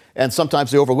help, and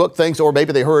sometimes they overlook things, or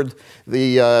maybe they heard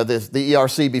the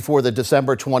ERC before the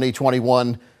December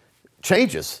 2021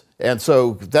 changes. And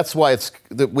so that's why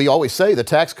we always say the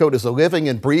tax code is a living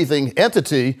and breathing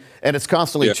entity, and it's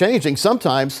constantly changing,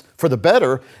 sometimes for the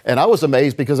better. And I was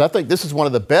amazed because I think this is one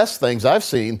of the best things I've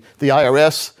seen the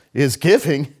IRS is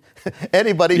giving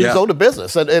anybody who's owned a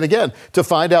business. And again, to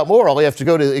find out more, all you have to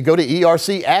go to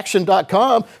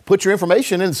ercaction.com, put your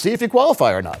information in and see if you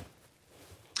qualify or not.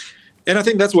 And I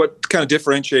think that's what kind of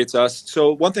differentiates us.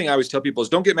 So one thing I always tell people is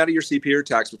don't get mad at your CPA or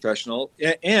tax professional.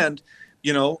 And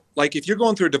like if you're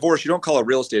going through a divorce, you don't call a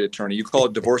real estate attorney, you call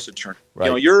a divorce attorney.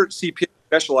 Right. Your CPA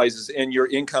specializes in your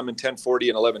income in 1040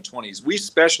 and 1120s. We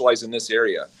specialize in this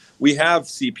area. We have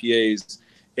CPAs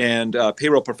and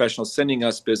payroll professionals sending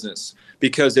us business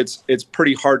because it's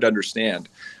pretty hard to understand.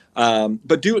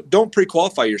 But don't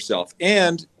pre-qualify yourself.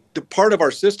 And the part of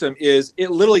our system is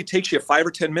it literally takes you 5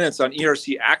 or 10 minutes on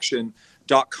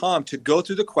ercaction.com to go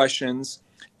through the questions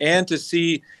and to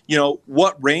see,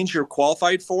 what range you're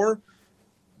qualified for.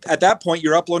 At that point,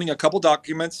 you're uploading a couple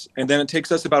documents, and then it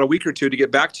takes us about a week or two to get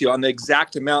back to you on the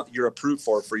exact amount you're approved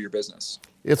for your business.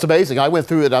 It's amazing. I went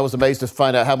through it. I was amazed to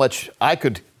find out how much I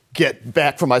could get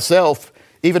back for myself,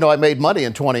 even though I made money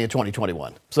in 20 and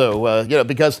 2021. So,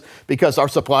 because our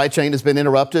supply chain has been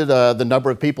interrupted, the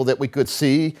number of people that we could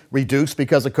see reduced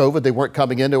because of COVID. They weren't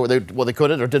coming into, or they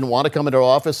couldn't or didn't want to come into our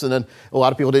office, and then a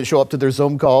lot of people didn't show up to their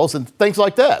Zoom calls and things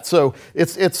like that. So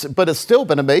but it's still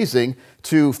been amazing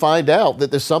to find out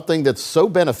that there's something that's so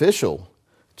beneficial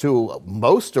to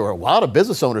most or a lot of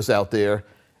business owners out there,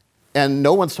 and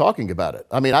no one's talking about it.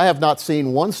 I mean, I have not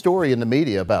seen one story in the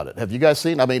media about it. Have you guys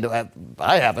seen? I mean,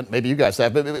 I haven't. Maybe you guys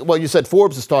have. But, well, you said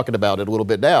Forbes is talking about it a little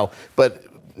bit now, but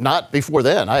not before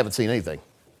then. I haven't seen anything.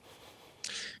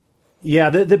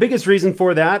 Yeah, the biggest reason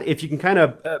for that, if you can kind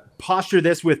of posture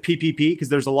this with PPP, because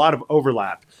there's a lot of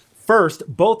overlap. First,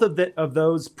 both of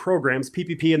those programs,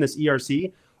 PPP and this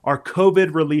ERC, are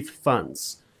COVID relief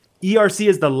funds. ERC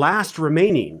is the last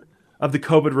remaining of the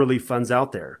COVID relief funds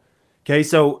out there. Okay,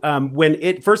 so when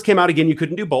it first came out, again, you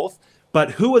couldn't do both.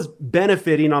 But who was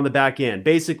benefiting on the back end?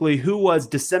 Basically, who was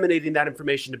disseminating that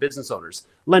information to business owners?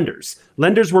 Lenders.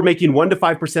 Lenders were making 1% to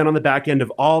 5% on the back end of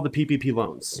all the PPP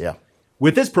loans. Yeah.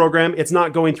 With this program, it's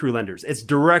not going through lenders. It's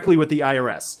directly with the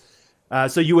IRS.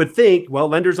 So you would think, well,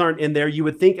 lenders aren't in there. You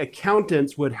would think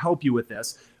accountants would help you with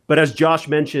this. But as Josh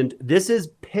mentioned, this is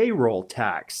payroll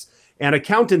tax. And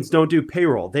accountants don't do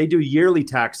payroll. They do yearly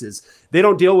taxes. They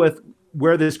don't deal with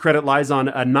where this credit lies on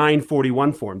a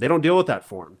 941 form. They don't deal with that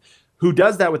form. Who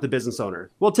does that with the business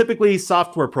owner? Well, typically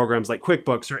software programs like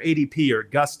QuickBooks or ADP or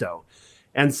Gusto.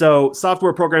 And so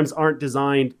software programs aren't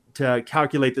designed to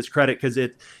calculate this credit because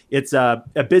it's a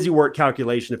busy work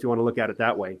calculation if you want to look at it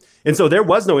that way. And so there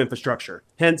was no infrastructure,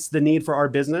 hence the need for our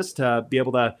business to be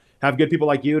able to have good people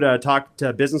like you to talk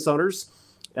to business owners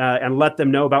and let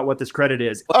them know about what this credit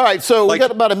is. All right, so we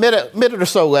got about a minute or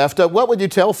so left. What would you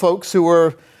tell folks who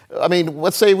are, I mean,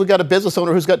 let's say we got a business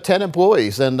owner who's got 10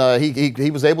 employees and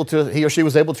he or she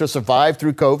was able to survive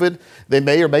through COVID. They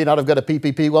may or may not have got a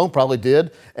PPP loan, probably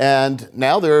did. And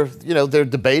now they're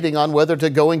debating on whether to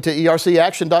going to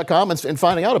ercaction.com and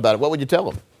finding out about it. What would you tell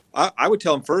them? I would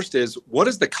tell them first is, what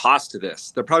is the cost of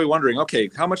this? They're probably wondering, okay,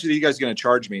 how much are you guys going to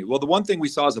charge me? Well, the one thing we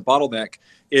saw as a bottleneck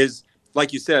is,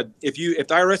 like you said, if the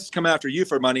IRS is coming after you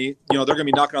for money, they're going to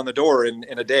be knocking on the door in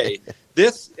a day.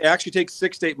 This actually takes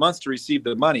 6 to 8 months to receive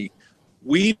the money.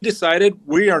 We decided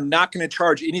we are not going to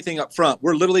charge anything up front.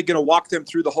 We're literally going to walk them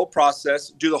through the whole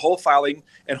process, do the whole filing,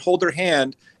 and hold their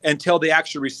hand until they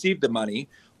actually receive the money.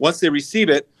 Once they receive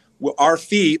it, our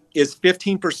fee is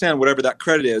 15%, whatever that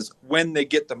credit is, when they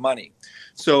get the money.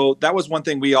 So that was one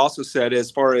thing we also said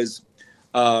as far as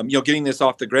getting this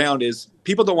off the ground is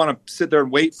people don't want to sit there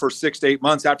and wait for 6 to 8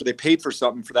 months after they paid for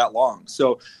something for that long.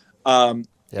 So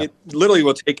it literally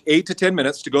will take 8 to 10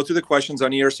 minutes to go through the questions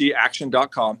on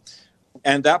ercaction.com.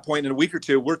 And at that point, in a week or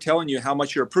two, we're telling you how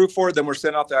much you're approved for. Then we're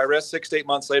sending off the IRS. 6 to 8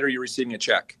 months later, you're receiving a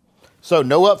check. So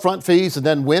no upfront fees, and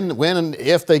then when and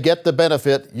if they get the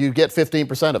benefit, you get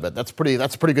 15% of it. That's a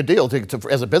pretty good deal to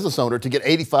as a business owner to get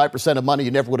 85% of money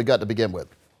you never would have got to begin with.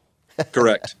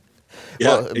 Correct.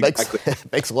 Yeah, well, it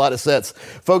makes a lot of sense.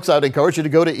 Folks, I'd encourage you to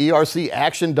go to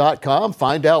ercaction.com,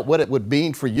 find out what it would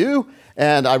mean for you.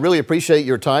 And I really appreciate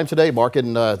your time today, Mark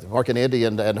and Andy,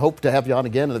 and hope to have you on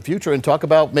again in the future and talk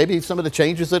about maybe some of the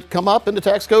changes that come up in the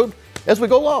tax code as we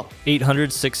go along.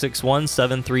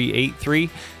 800-661-7383.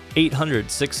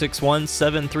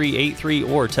 800-661-7383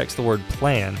 or text the word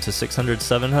PLAN to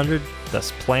 600-700.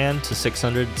 That's PLAN to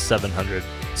 600-700.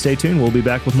 Stay tuned. We'll be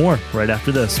back with more right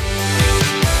after this.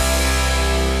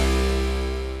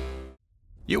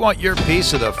 You want your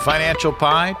piece of the financial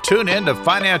pie? Tune in to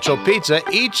Financial Pizza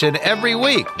each and every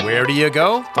week. Where do you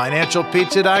go?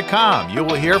 FinancialPizza.com. You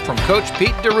will hear from Coach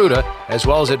Pete D'Arruda as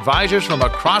well as advisors from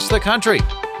across the country.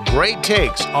 Great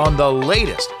takes on the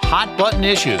latest hot button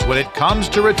issues when it comes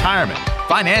to retirement.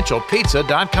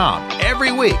 FinancialPizza.com.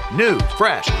 Every week, new,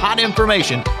 fresh, hot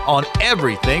information on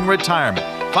everything retirement.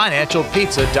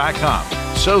 FinancialPizza.com.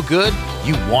 So good,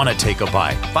 you want to take a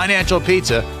bite.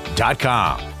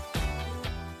 FinancialPizza.com.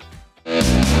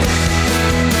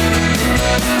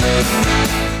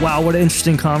 Wow, what an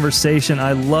interesting conversation.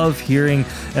 I love hearing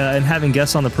and having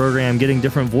guests on the program, getting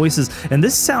different voices. And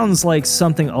this sounds like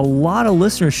something a lot of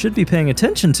listeners should be paying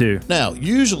attention to. Now,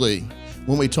 usually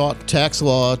when we talk tax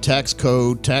law, tax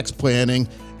code, tax planning,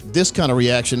 this kind of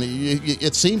reaction,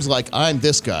 it seems like I'm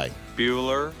this guy.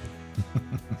 Bueller.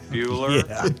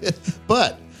 Yeah.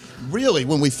 But really,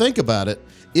 when we think about it,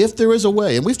 if there is a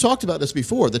way, and we've talked about this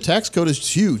before, the tax code is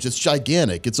huge. It's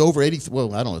gigantic. It's over 80,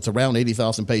 well, I don't know, it's around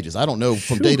 80,000 pages. I don't know.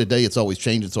 From day to day, it's always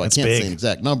changing, so that's I can't say an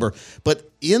exact number. But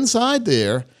inside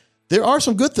there are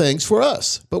some good things for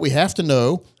us. But we have to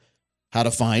know how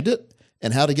to find it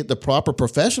and how to get the proper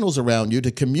professionals around you to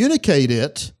communicate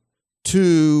it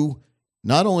to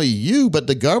not only you, but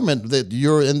the government that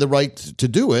you're in the right to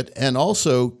do it, and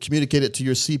also communicate it to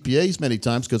your CPAs many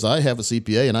times, because I have a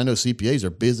CPA and I know CPAs are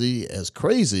busy as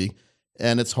crazy,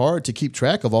 and it's hard to keep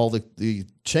track of all the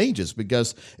changes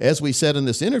because, as we said in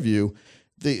this interview,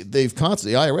 the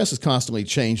IRS has constantly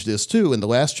changed this too, and the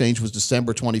last change was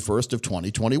December 21st of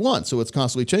 2021. So it's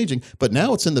constantly changing, but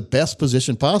now it's in the best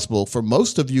position possible for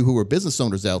most of you who are business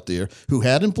owners out there who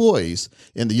had employees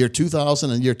in the year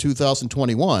 2000 and year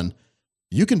 2021.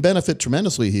 You can benefit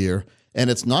tremendously here, and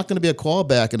it's not going to be a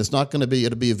callback, and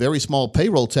it'll be a very small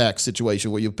payroll tax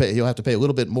situation where you'll have to pay a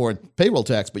little bit more in payroll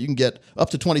tax, but you can get up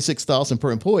to $26,000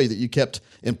 per employee that you kept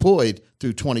employed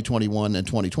through 2021 and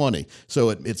 2020. So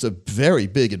it's a very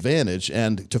big advantage.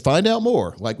 And to find out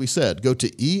more, like we said, go to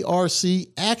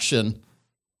ercaction.com.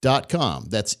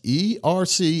 That's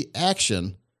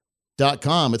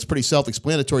ercaction.com. It's pretty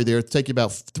self-explanatory there. It'll take you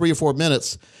about 3 or 4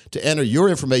 minutes to enter your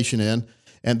information in.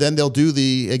 And then they'll do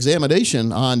the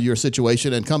examination on your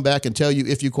situation and come back and tell you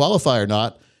if you qualify or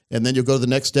not. And then you'll go to the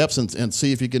next steps and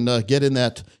see if you can get in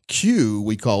that queue,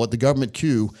 we call it, the government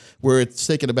queue, where it's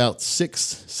taken about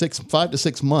 5 to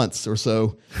 6 months or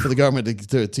so for the government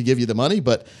to give you the money.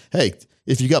 But hey,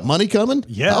 if you got money coming,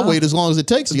 I'll wait as long as it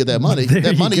takes to get that money.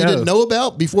 That money you didn't know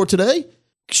about before today,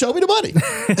 show me the money.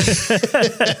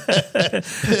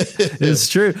 It's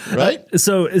true. Right?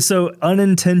 So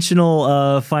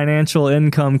unintentional financial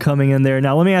income coming in there.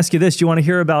 Now, let me ask you this. Do you want to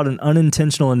hear about an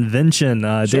unintentional invention?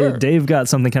 Sure. Dave got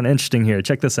something kind of interesting here.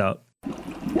 Check this out.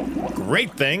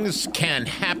 Great things can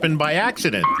happen by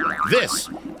accident. This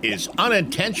is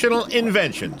Unintentional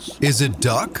Inventions. Is it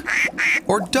duck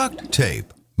or duct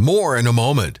tape? More in a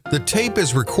moment. The tape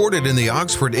is recorded in the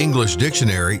Oxford English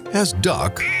Dictionary as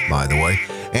duck, by the way,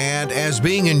 and as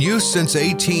being in use since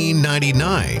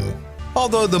 1899.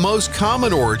 Although the most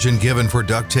common origin given for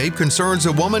duct tape concerns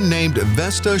a woman named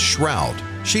Vesta Shrout.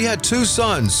 She had 2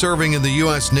 sons serving in the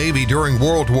U.S. Navy during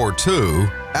World War II.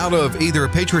 Out of either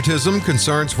patriotism,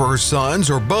 concerns for her sons,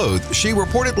 or both, she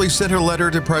reportedly sent her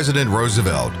letter to President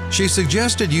Roosevelt. She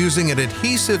suggested using an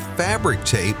adhesive fabric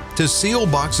tape to seal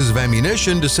boxes of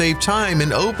ammunition to save time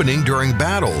in opening during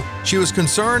battle. She was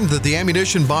concerned that the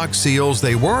ammunition box seals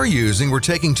they were using were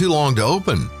taking too long to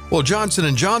open. Well,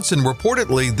 Johnson & Johnson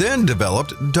reportedly then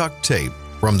developed duct tape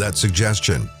from that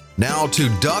suggestion. Now to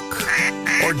duck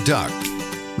or duck.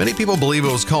 Many people believe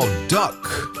it was called duck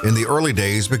in the early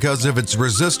days because of its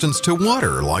resistance to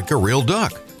water, like a real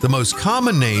duck. The most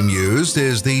common name used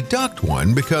is the duct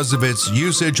one because of its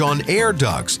usage on air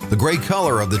ducts. The gray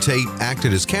color of the tape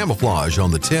acted as camouflage on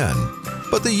the tin.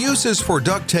 But the uses for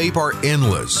duct tape are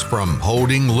endless, from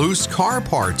holding loose car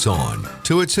parts on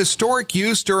to its historic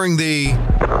use during the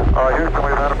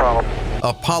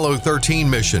Apollo 13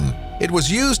 mission. It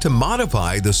was used to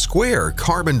modify the square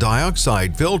carbon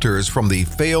dioxide filters from the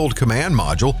failed command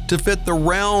module to fit the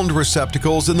round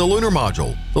receptacles in the lunar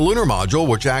module. The lunar module,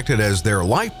 which acted as their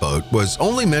lifeboat, was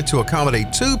only meant to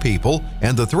accommodate 2 people,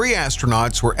 and the 3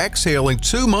 astronauts were exhaling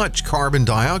too much carbon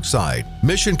dioxide.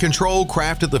 Mission Control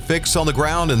crafted the fix on the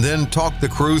ground and then talked the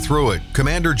crew through it.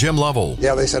 Commander Jim Lovell.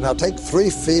 Yeah, they said, now take 3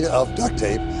 feet of duct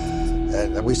tape.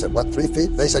 And we said, what, 3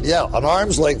 feet? They said, yeah, an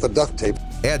arm's length of duct tape.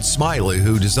 Ed Smiley,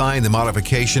 who designed the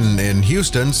modification in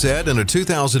Houston, said in a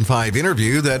 2005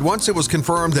 interview that once it was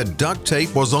confirmed that duct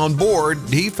tape was on board,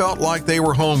 he felt like they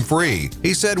were home free.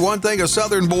 He said one thing a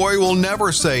Southern boy will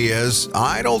never say is,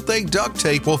 I don't think duct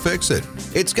tape will fix it.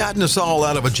 It's gotten us all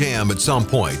out of a jam at some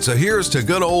point, so here's to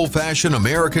good old-fashioned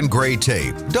American gray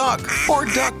tape. Duck or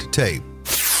duct tape.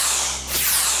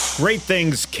 Great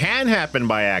things can happen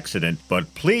by accident,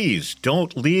 but please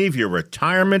don't leave your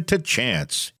retirement to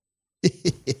chance.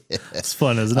 It's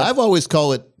fun, isn't it? I've always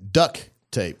called it duck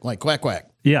tape, like quack,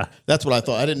 quack. Yeah. That's what I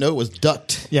thought. I didn't know it was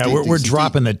duct. Yeah, we're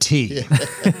dropping the T.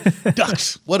 Yeah.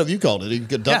 Ducks. What have you called it?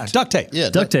 Duct? Yeah, duct tape. Yeah,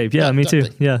 duct tape. Yeah, me too.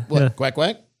 Tape. Yeah. What, yeah. quack,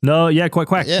 quack? No, yeah, quack,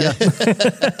 quack. Yeah.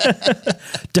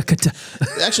 Duck.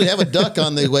 They actually have a duck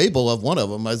on the label of one of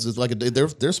them. It's like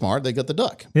they're smart. They got the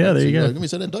duck. Yeah, there you go. Let me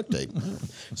send in duct tape.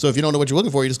 So if you don't know what you're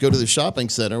looking for, you just go to the shopping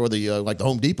center or the like the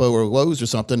Home Depot or Lowe's or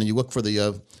something, and you look for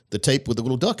the tape with the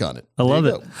little duck on it. I love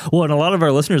it. Well, and a lot of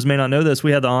our listeners may not know this.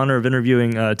 We had the honor of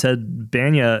interviewing Ted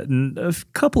Banya a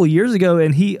couple of years ago,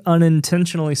 and he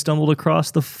unintentionally stumbled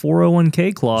across the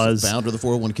 401k clause. The founder of the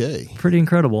 401k. Pretty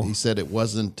incredible. He said it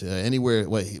wasn't anywhere.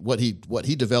 What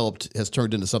he developed has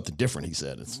turned into something different. He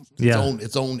said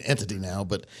it's own entity now.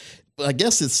 But I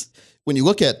guess it's when you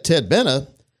look at Ted Benna,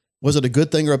 Was it a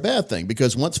good thing or a bad thing?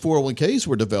 Because once 401ks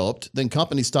were developed, then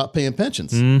companies stopped paying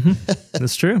pensions.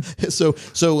 That's true.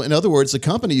 So in other words, the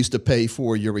company used to pay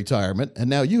for your retirement, and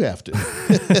now you have to.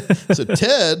 So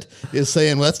Ted is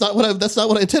saying, "Well, that's not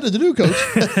what I intended to do, Coach."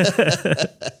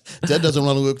 Ted doesn't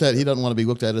want to look at. He doesn't want to be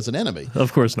looked at as an enemy.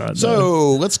 Of course not.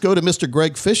 So let's go to Mr.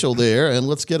 Greg Fischel there, and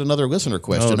let's get another listener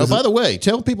question. By the way,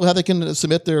 tell people how they can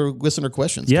submit their listener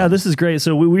questions. Yeah, this is great.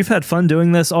 So we've had fun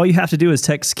doing this. All you have to do is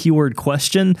text keyword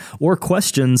question or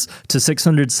questions to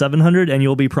 600-700, and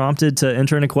you'll be prompted to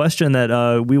enter in a question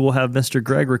that we will have Mr.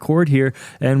 Greg record here,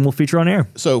 and we'll feature on air.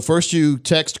 So first you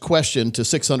text question to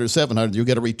 600-700. You'll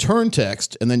get a return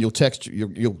text, and then you'll text.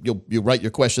 You'll write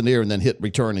your question there, and then hit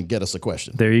return and get us a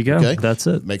question. There you go. Okay? That's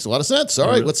it. Makes a lot of sense. All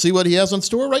right, let's see what he has on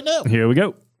store right now. Here we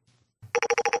go.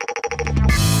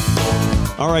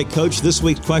 All right, Coach, this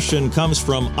week's question comes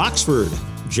from Oxford.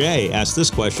 Jay asked this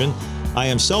question. I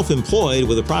am self-employed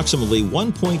with approximately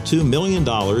 $1.2 million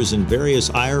in various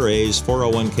IRAs,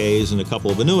 401ks, and a couple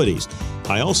of annuities.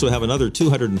 I also have another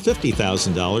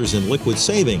 $250,000 in liquid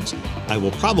savings. I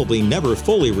will probably never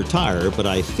fully retire, but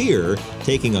I fear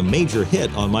taking a major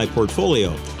hit on my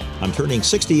portfolio. I'm turning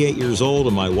 68 years old,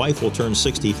 and my wife will turn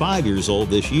 65 years old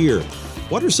this year.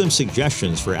 What are some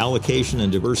suggestions for allocation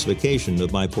and diversification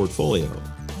of my portfolio?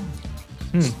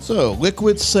 So,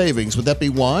 liquid savings, would that be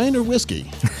wine or whiskey?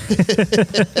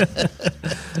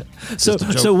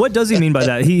 So what does he mean by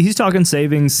that? He's talking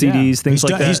savings, CDs, things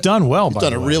like that. He's done well, He's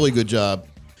done a really good job.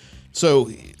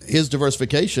 So his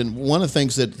diversification, one of the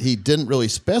things that he didn't really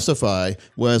specify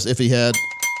was if he had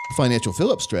financial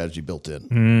fill-up strategy built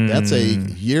in. That's a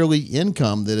yearly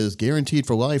income that is guaranteed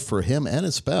for life for him and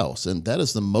his spouse. And that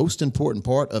is the most important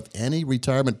part of any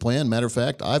retirement plan. Matter of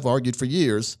fact, I've argued for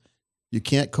years, you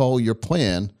can't call your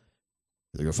plan,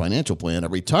 your financial plan, a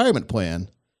retirement plan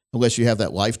unless you have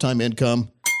that lifetime income,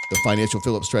 the financial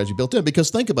fill-up strategy built in. Because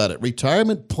think about it,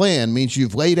 retirement plan means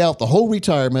you've laid out the whole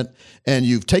retirement and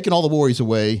you've taken all the worries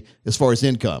away as far as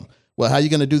income. Well, how are you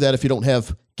going to do that if you don't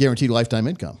have guaranteed lifetime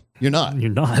income? You're not. You're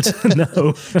not.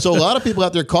 No. So a lot of people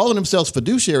out there calling themselves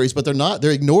fiduciaries, but they're not. They're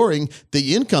ignoring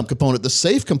the income component, the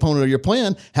safe component of your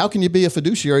plan. How can you be a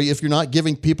fiduciary if you're not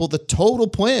giving people the total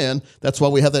plan? That's why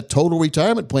we have that total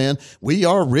retirement plan. We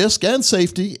are risk and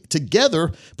safety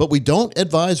together, but we don't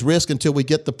advise risk until we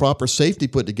get the proper safety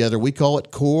put together. We call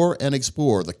it core and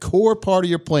explore. The core part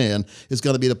of your plan is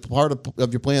going to be the part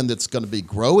of your plan that's going to be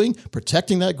growing,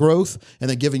 protecting that growth, and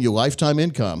then giving you lifetime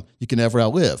income you can never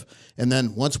outlive. And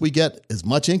then once we get as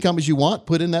much income as you want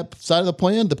put in that side of the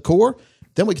plan, the core,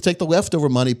 then we can take the leftover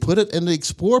money, put it in the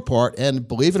explore part, and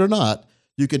believe it or not,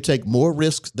 you can take more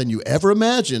risks than you ever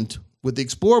imagined with the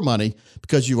explore money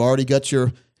because you've already got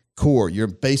your core, your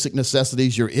basic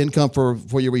necessities, your income for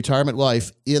your retirement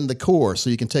life in the core.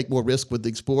 So you can take more risk with the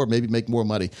explore, maybe make more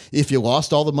money. If you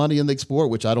lost all the money in the explore,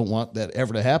 which I don't want that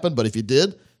ever to happen, but if you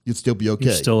did, you'd still be okay.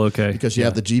 You're still okay. Because you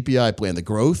have the GPI plan, the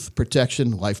growth,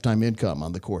 protection, lifetime income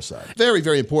on the core side. Very,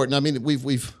 very important. I mean, we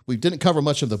didn't cover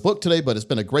much of the book today, but it's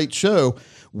been a great show.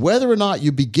 Whether or not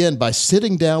you begin by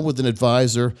sitting down with an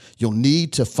advisor, you'll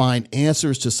need to find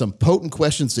answers to some potent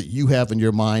questions that you have in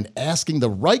your mind. Asking the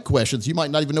right questions, you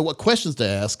might not even know what questions to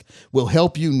ask, will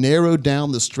help you narrow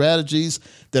down the strategies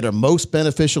that are most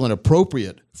beneficial and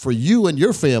appropriate for you and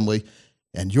your family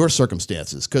and your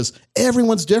circumstances, because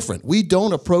everyone's different. We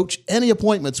don't approach any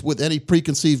appointments with any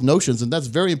preconceived notions, and that's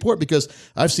very important because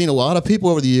I've seen a lot of people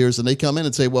over the years, and they come in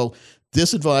and say, well,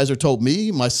 this advisor told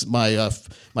me, my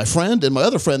friend, and my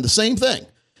other friend the same thing,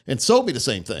 and sold me the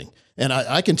same thing. And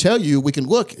I can tell you, we can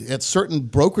look at certain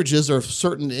brokerages or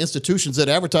certain institutions that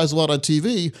advertise a lot on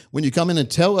TV. When you come in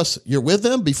and tell us you're with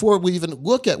them, before we even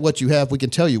look at what you have, we can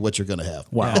tell you what you're going to have.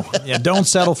 Wow. Yeah, don't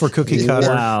settle for cookie cutter.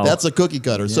 Wow. That's a cookie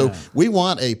cutter. Yeah. So we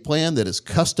want a plan that is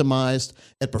customized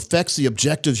and perfects the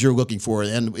objectives you're looking for.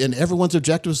 And everyone's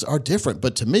objectives are different.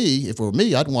 But to me, if it were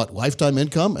me, I'd want lifetime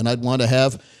income, and I'd want to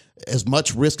have as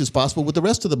much risk as possible with the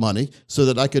rest of the money so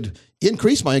that I could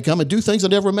increase my income and do things I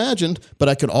never imagined, but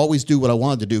I could always do what I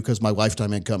wanted to do because my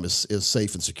lifetime income is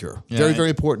safe and secure. Yeah, very, very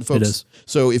important, folks. it is.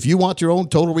 So if you want your own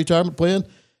total retirement plan,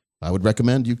 I would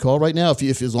recommend you call right now.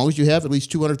 If as long as you have at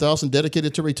least $200,000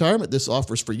 dedicated to retirement, this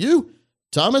offers for you.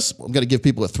 Thomas, I'm going to give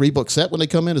people a 3-book set when they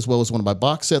come in, as well as one of my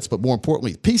box sets, but more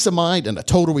importantly, peace of mind and a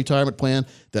total retirement plan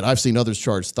that I've seen others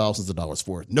charge thousands of dollars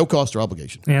for. No cost or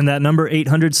obligation. And that number,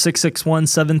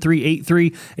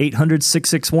 800-661-7383,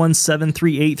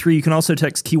 800-661-7383. You can also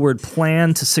text keyword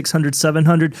plan to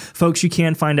 600-700. Folks, you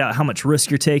can find out how much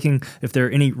risk you're taking, if there are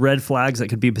any red flags that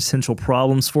could be potential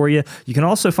problems for you. You can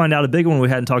also find out a big one we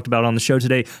hadn't talked about on the show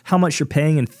today, how much you're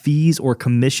paying in fees or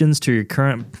commissions to your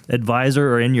current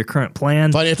advisor or in your current plan.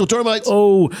 plan. Financial termites.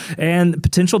 Oh, and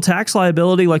potential tax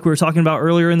liability, like we were talking about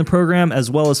earlier in the program,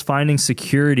 as well as finding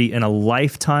security in a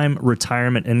lifetime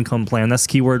retirement income plan. That's the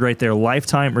key word right there,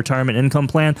 lifetime retirement income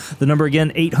plan. The number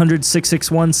again,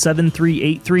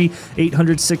 800-661-7383,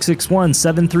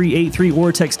 800-661-7383,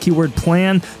 or text keyword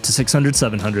plan to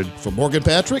 600-700. For Morgan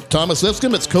Patrick, Thomas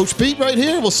Lipscomb, it's Coach Pete right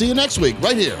here. We'll see you next week,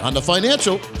 right here on the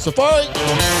Financial Safari.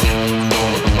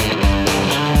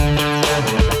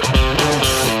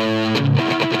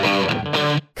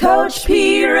 Coach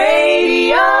P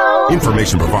Radio.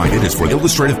 Information provided is for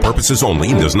illustrative purposes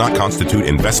only and does not constitute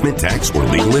investment, tax, or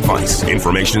legal advice.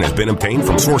 Information has been obtained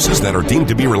from sources that are deemed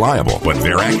to be reliable, but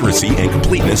their accuracy and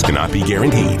completeness cannot be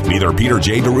guaranteed. Neither Peter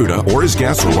J. Deruta or his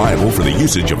guests are liable for the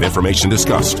usage of information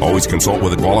discussed. Always consult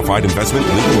with a qualified investment,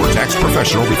 legal, or tax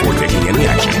professional before taking any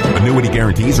action. Annuity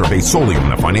guarantees are based solely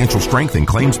on the financial strength and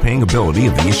claims-paying ability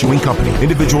of the issuing company.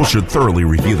 Individuals should thoroughly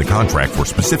review the contract for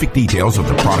specific details of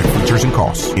the product features and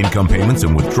costs. Income payments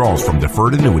and withdrawals from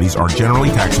deferred annuities are generally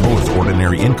taxable as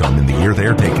ordinary income in the year they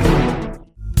are taken.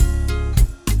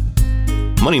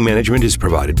 Money management is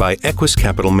provided by Equus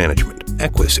Capital Management.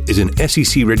 Equus is an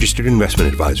SEC-registered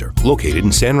investment advisor located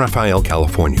in San Rafael,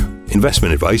 California.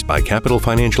 Investment advice by Capital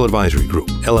Financial Advisory Group,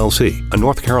 LLC, a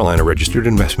North Carolina-registered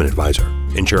investment advisor.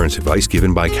 Insurance advice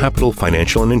given by Capital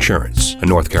Financial and Insurance, a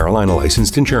North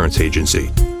Carolina-licensed insurance agency.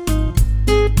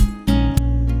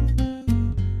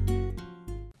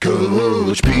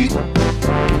 Coach Pete.